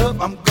 Your love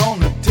I'm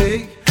gonna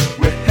take.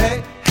 We're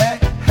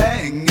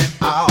hanging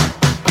out.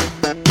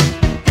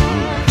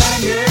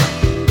 Hanging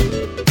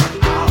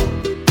out.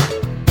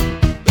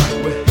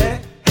 We're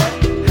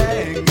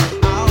hanging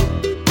out.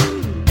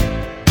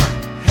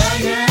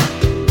 Hanging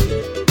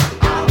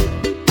out.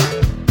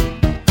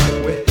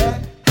 We're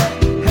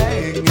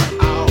hanging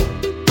out.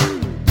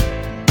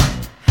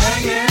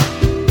 Hanging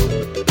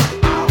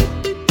out.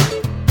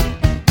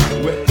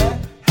 We're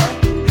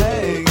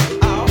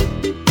hanging out.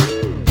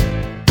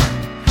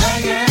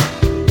 Hanging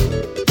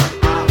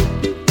out.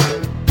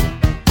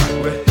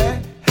 We're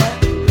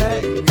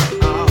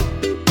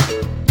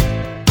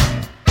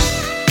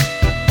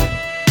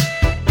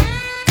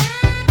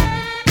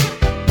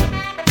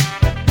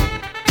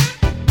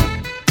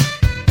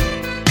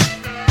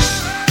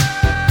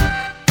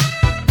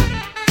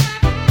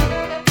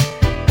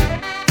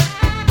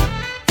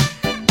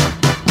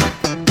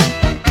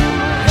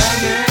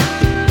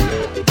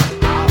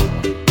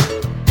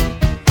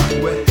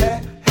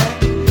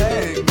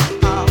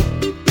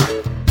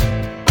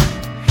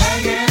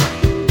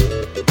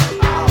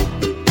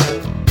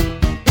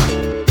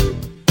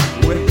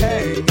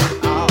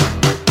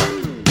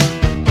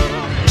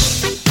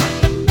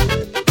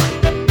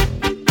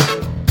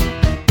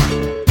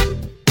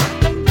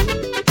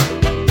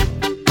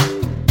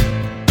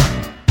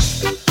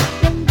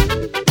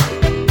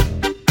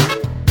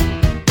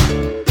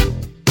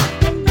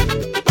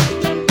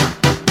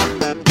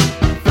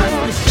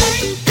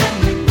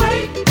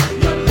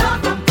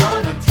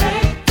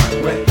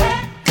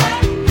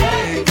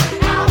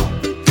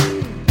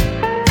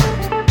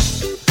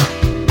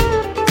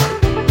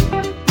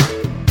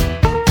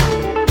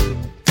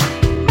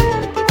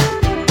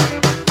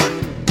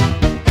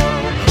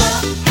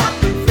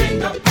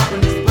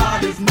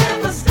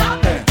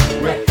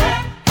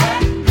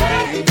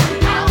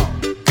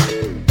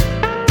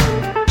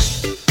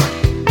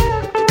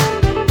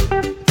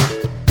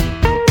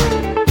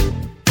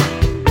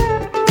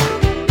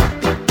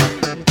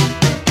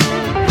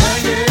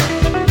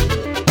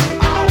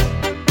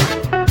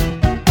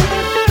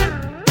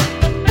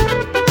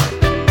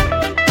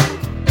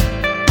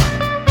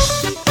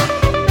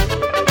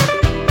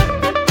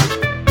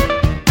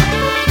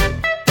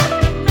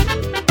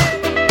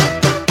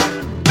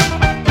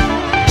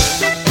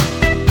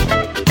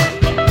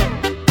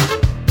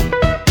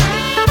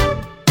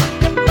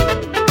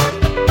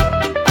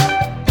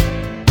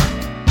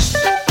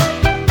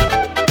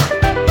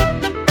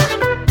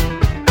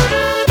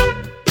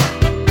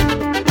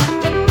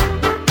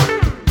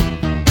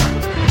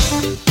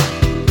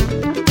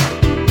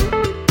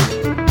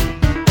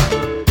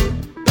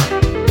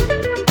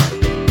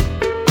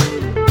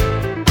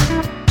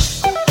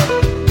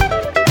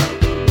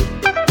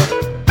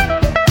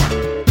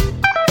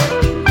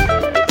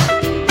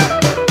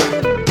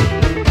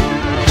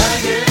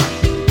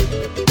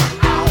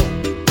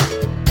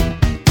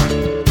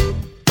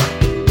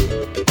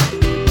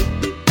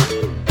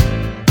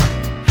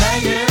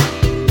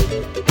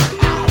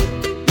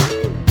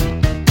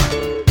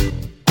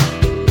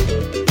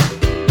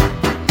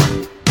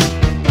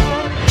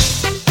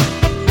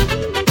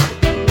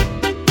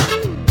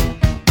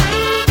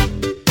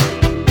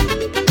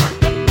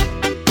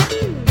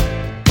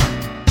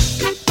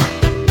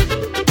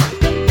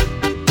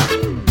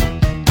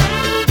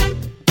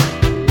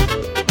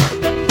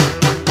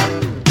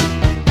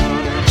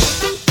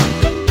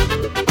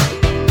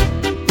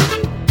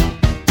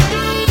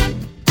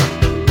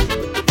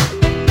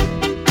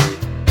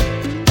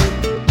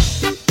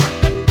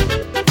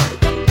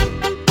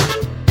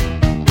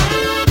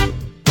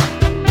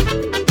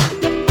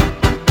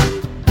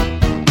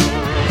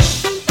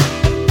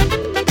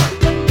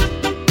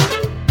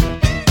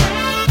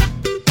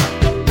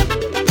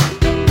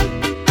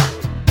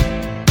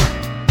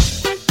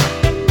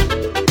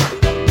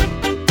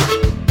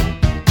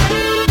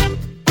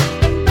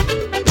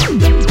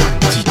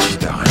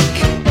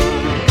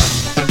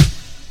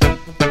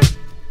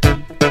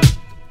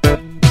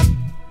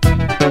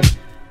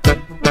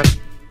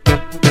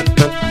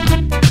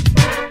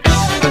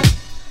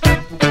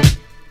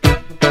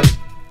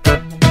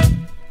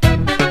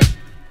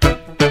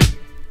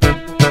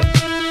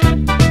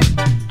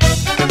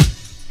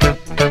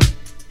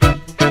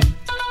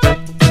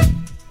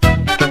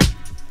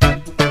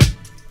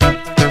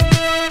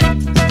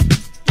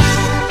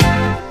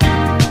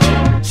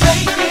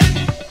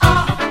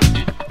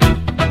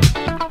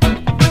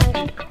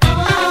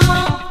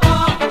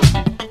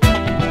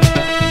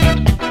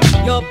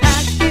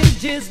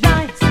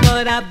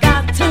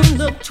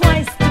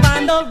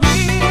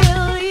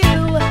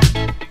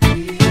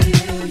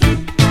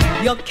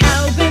Your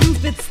Calvin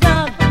fits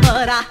snug,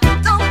 but I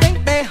don't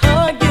think they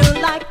hug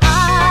you like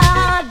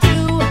I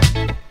do.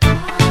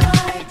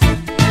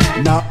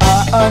 Now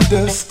I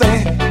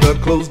understand the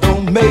clothes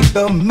don't make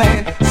the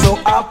man, so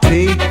I'll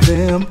take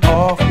them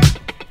off.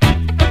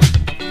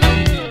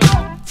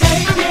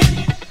 Take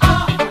it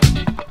off.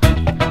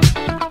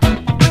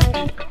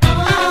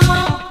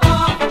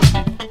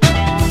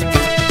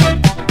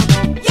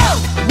 Yo,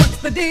 what's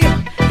the deal?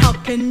 How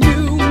can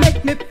you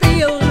make me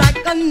feel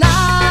like a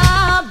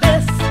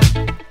novice?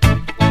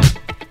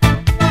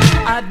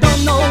 I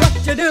don't know what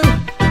to do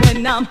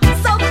when I'm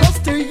so close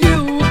to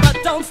you, but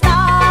don't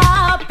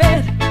stop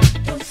it.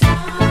 Don't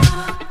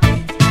stop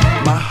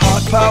it. My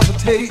heart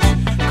palpitates,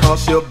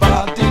 cause your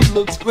body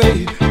looks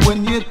great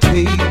when you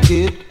take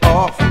it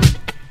off.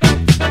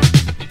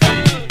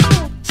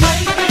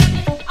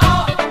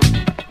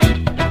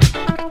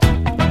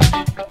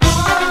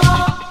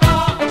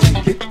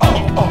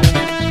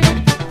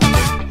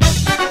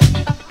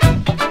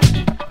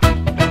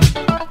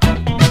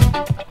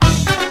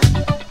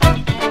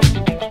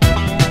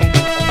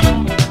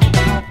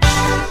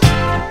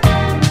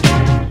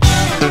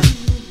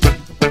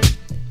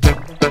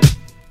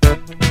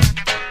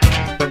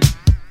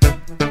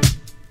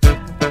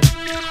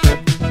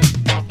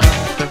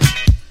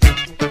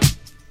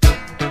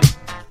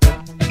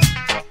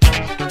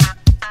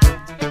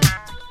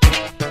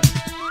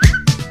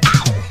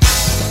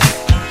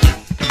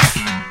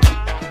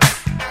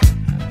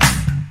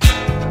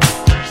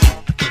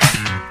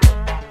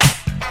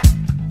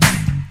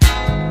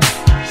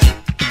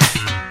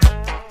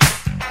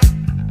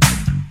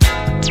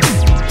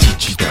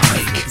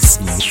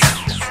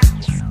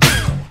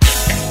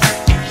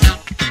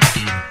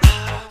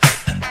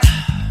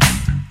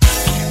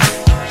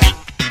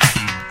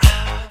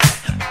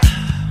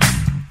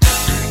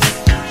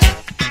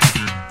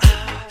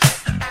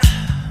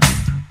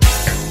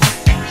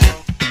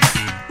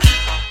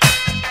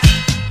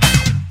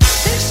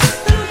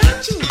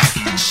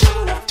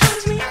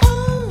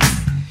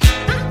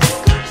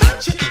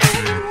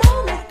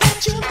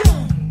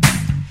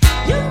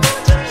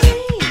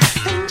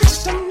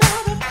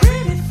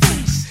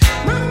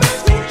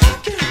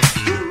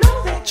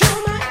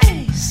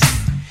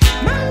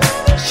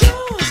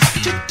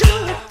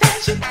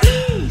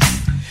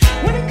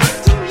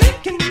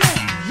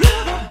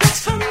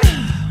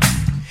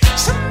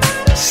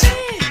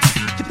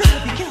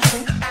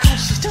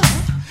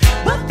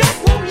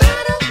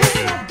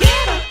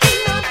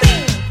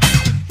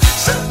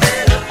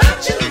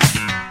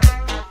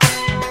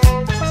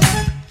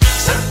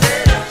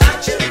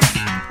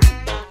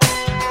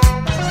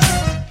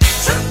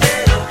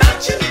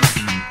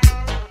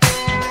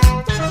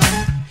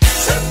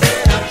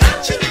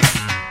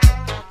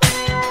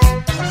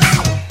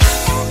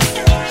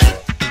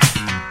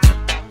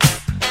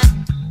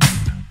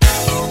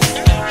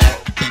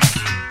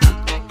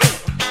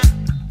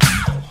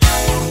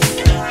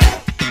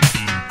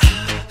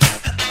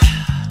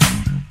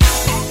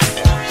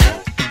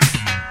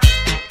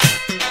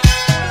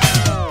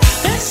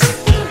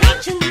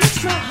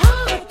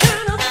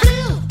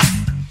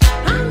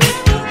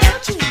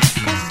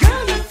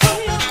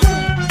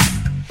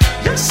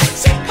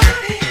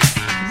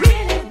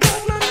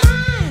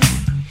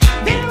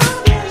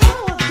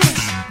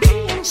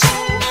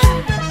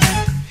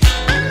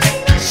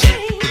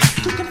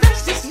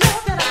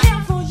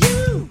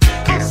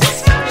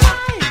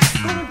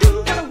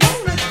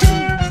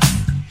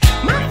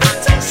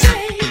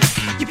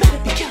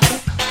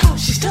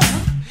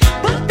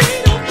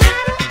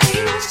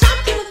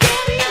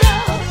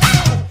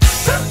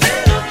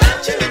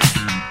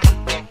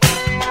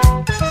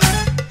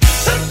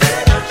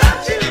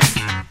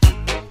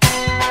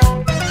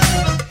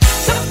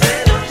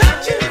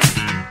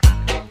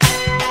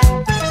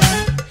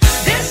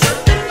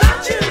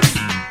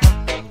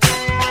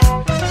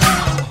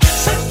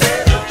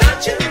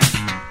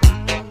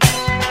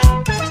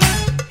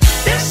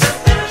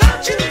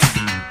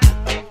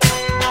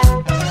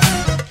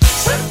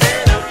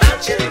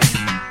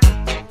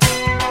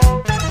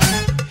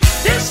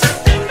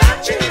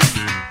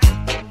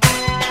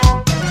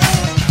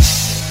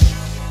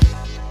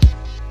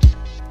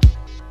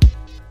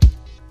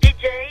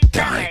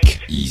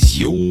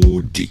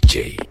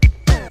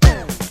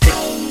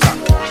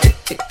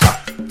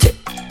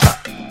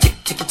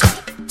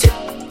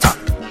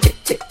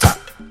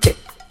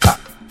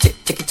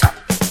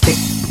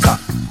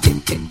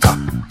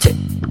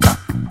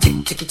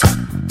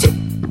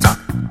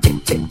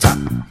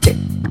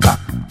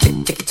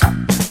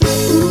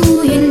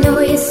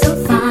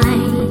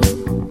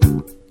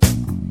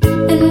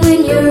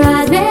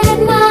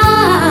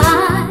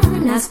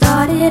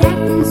 Started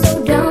acting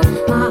so dumb,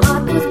 my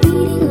heart was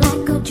beating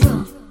like a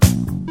drum.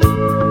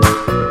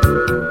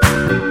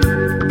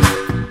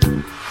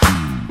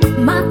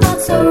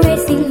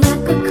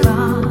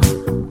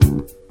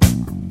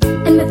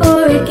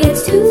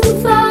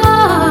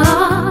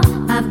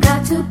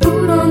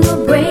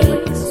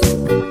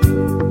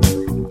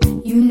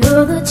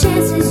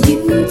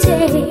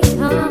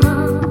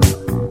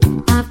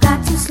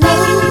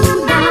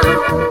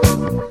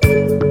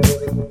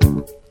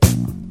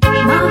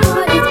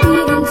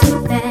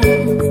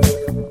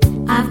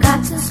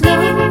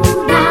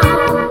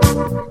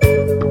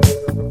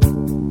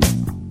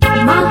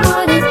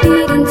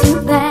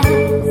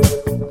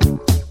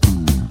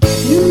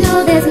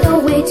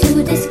 way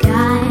to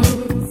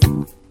disguise.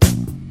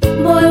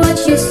 Boy,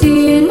 what you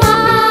see in my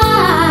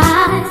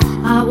eyes,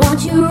 I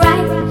want you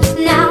right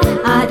now.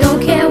 I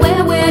don't care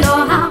where, when,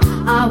 or how.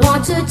 I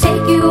want to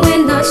take you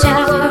in the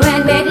shower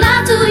and make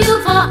love to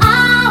you for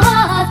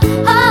hours.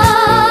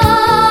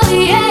 Oh,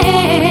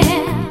 yeah.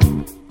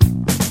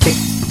 Tick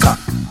tock,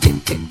 tick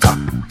tick tock,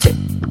 tick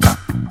tock,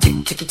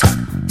 tick tick tock,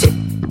 tick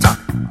tock,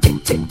 tick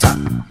tick tock,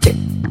 tick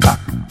tock,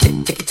 tick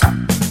tick tock.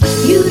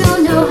 You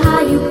don't know how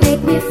you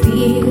make me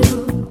feel.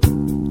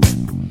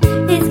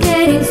 It's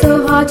getting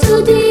so hard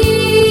to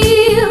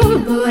deal,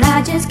 but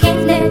I just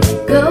can't let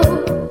go.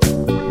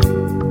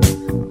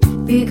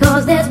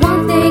 Because there's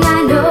one thing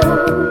I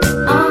know,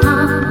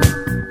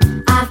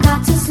 I've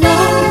got to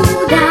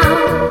slow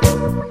down.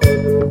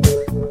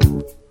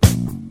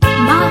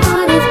 My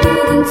heart is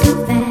beating too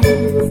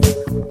fast.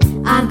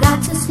 I've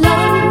got to slow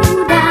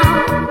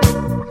down.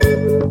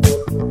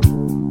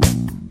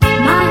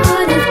 My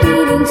heart is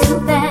beating too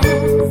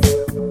fast.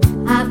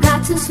 I've got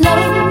to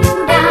slow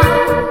down.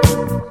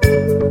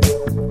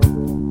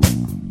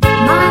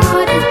 My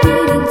heart is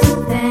beating too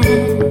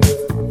fast.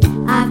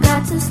 I've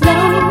got to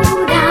slow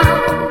down.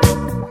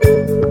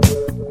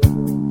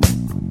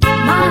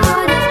 My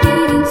heart is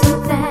beating too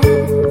fast.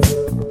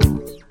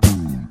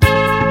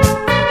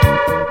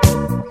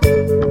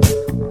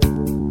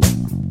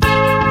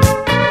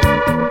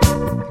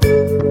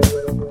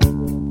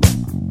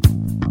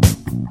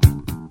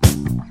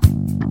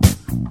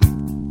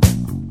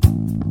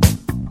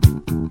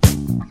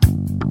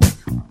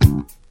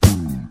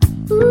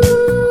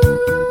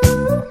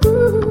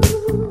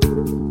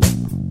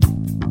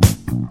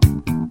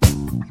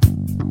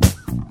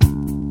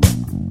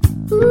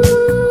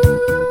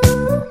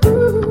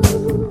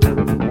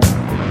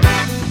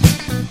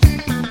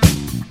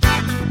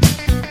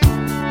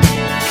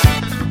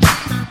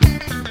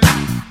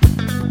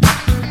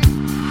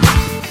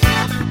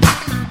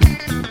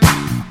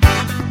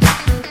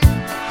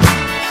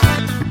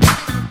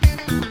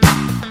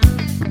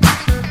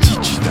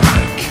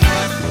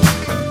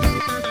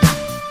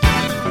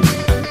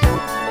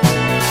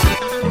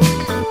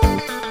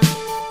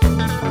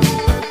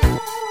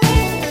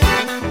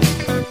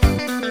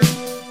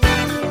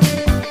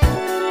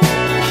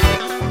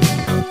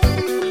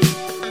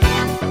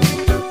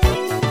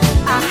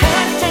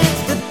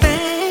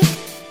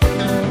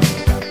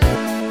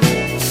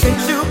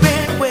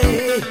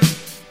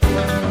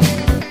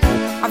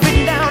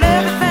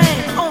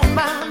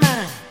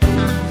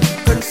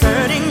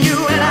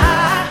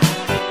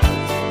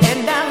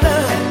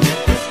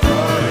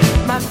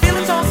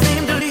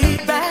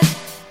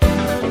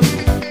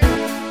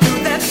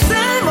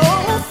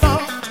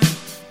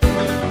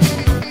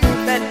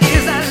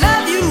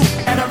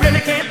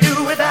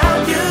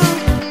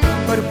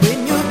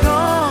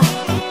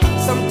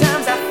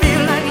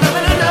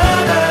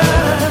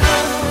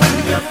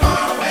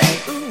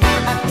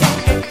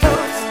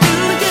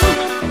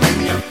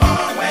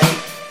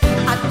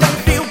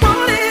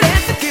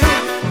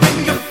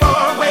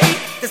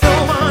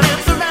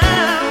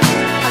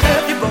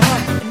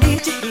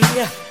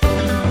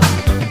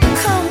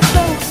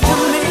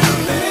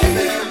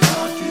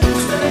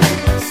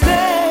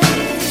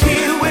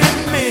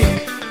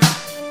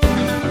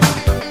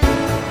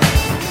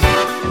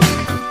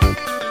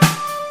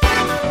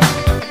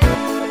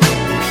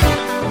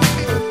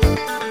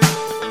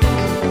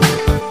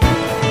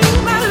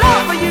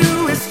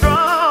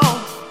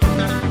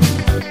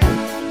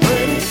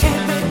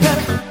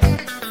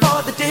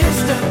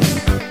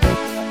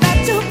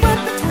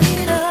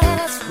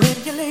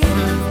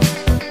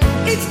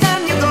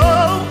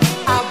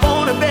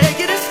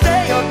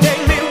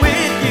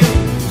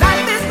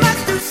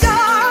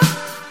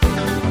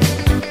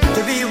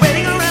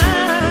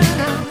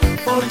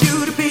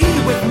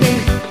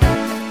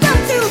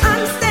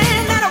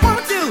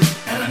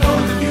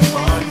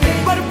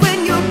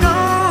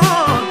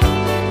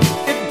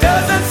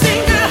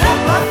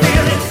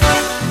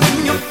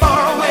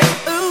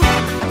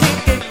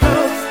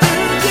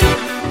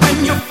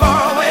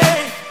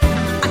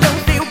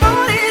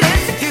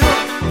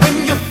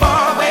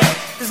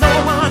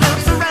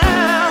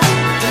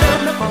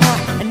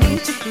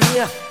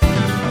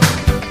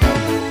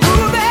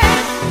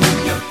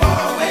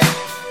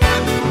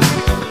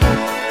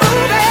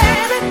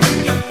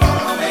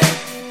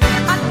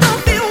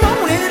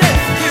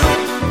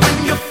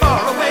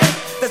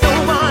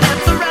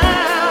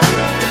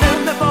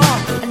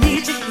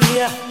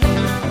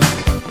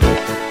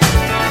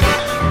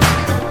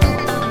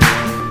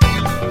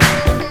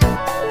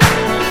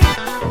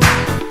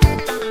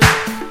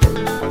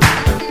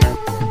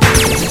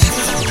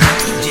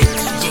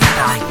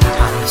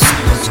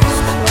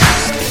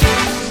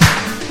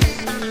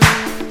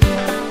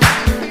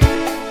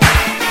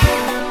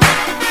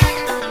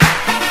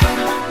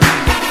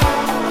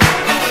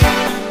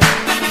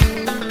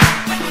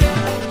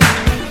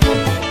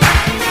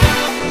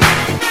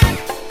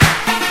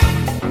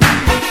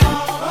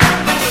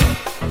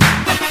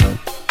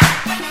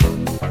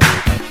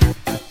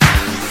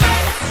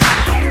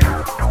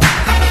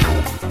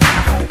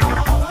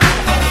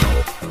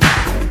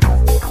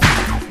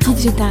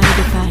 digitale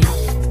de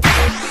paille.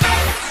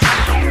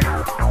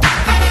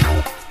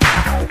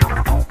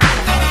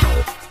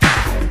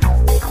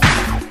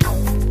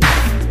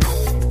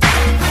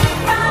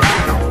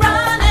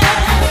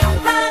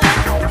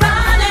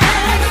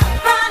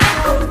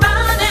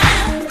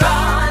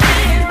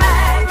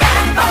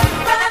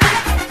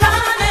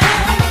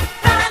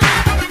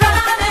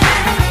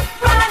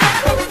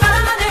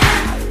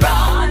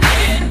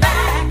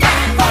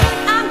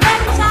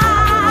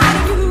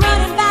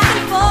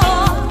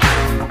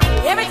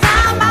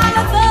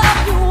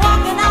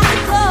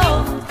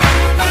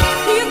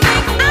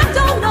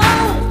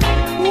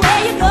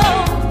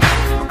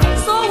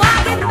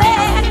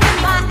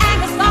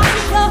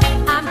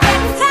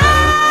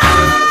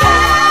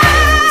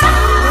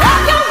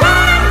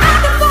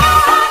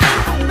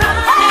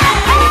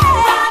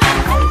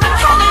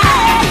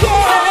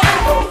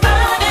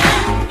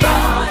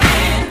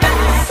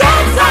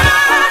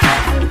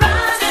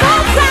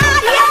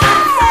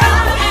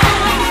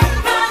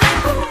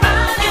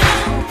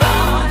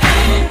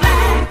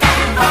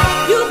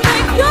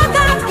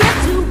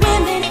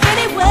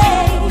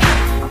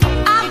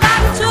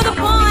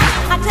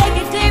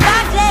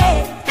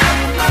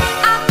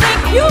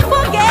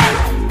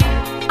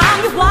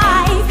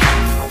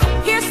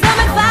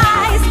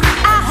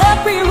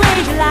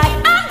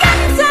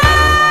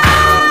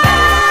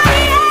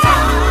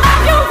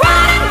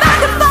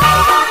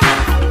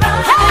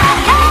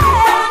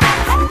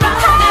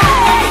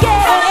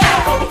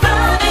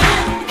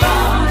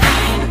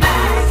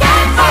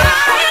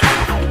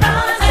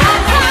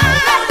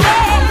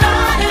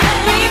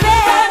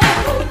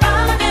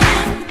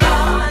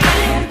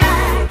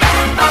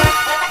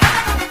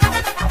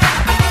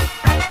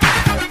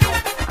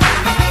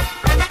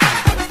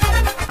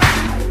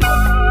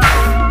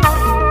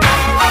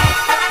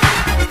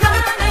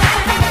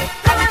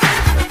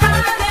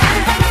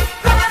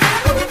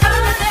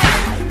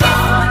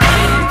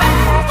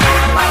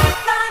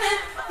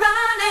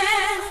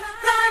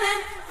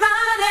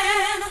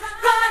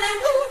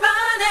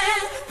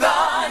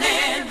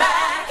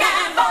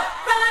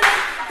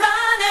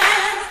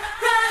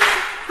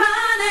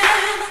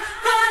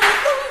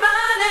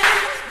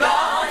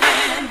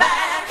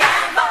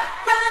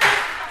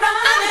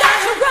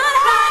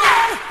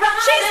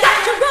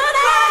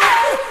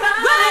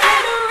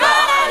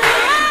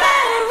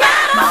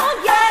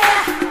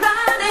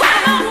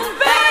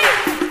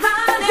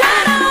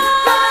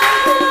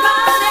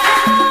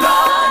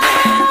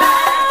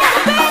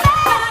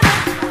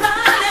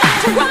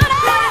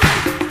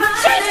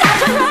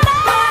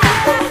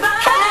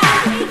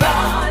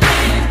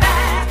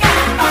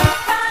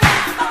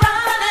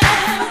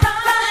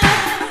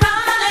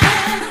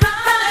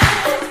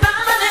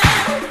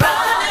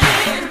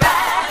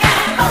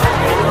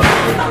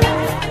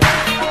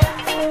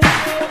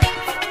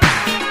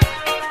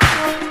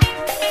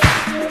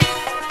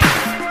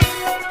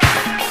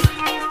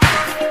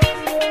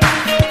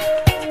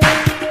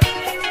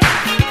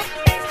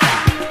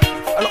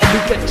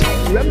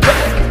 I'm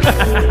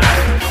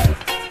back.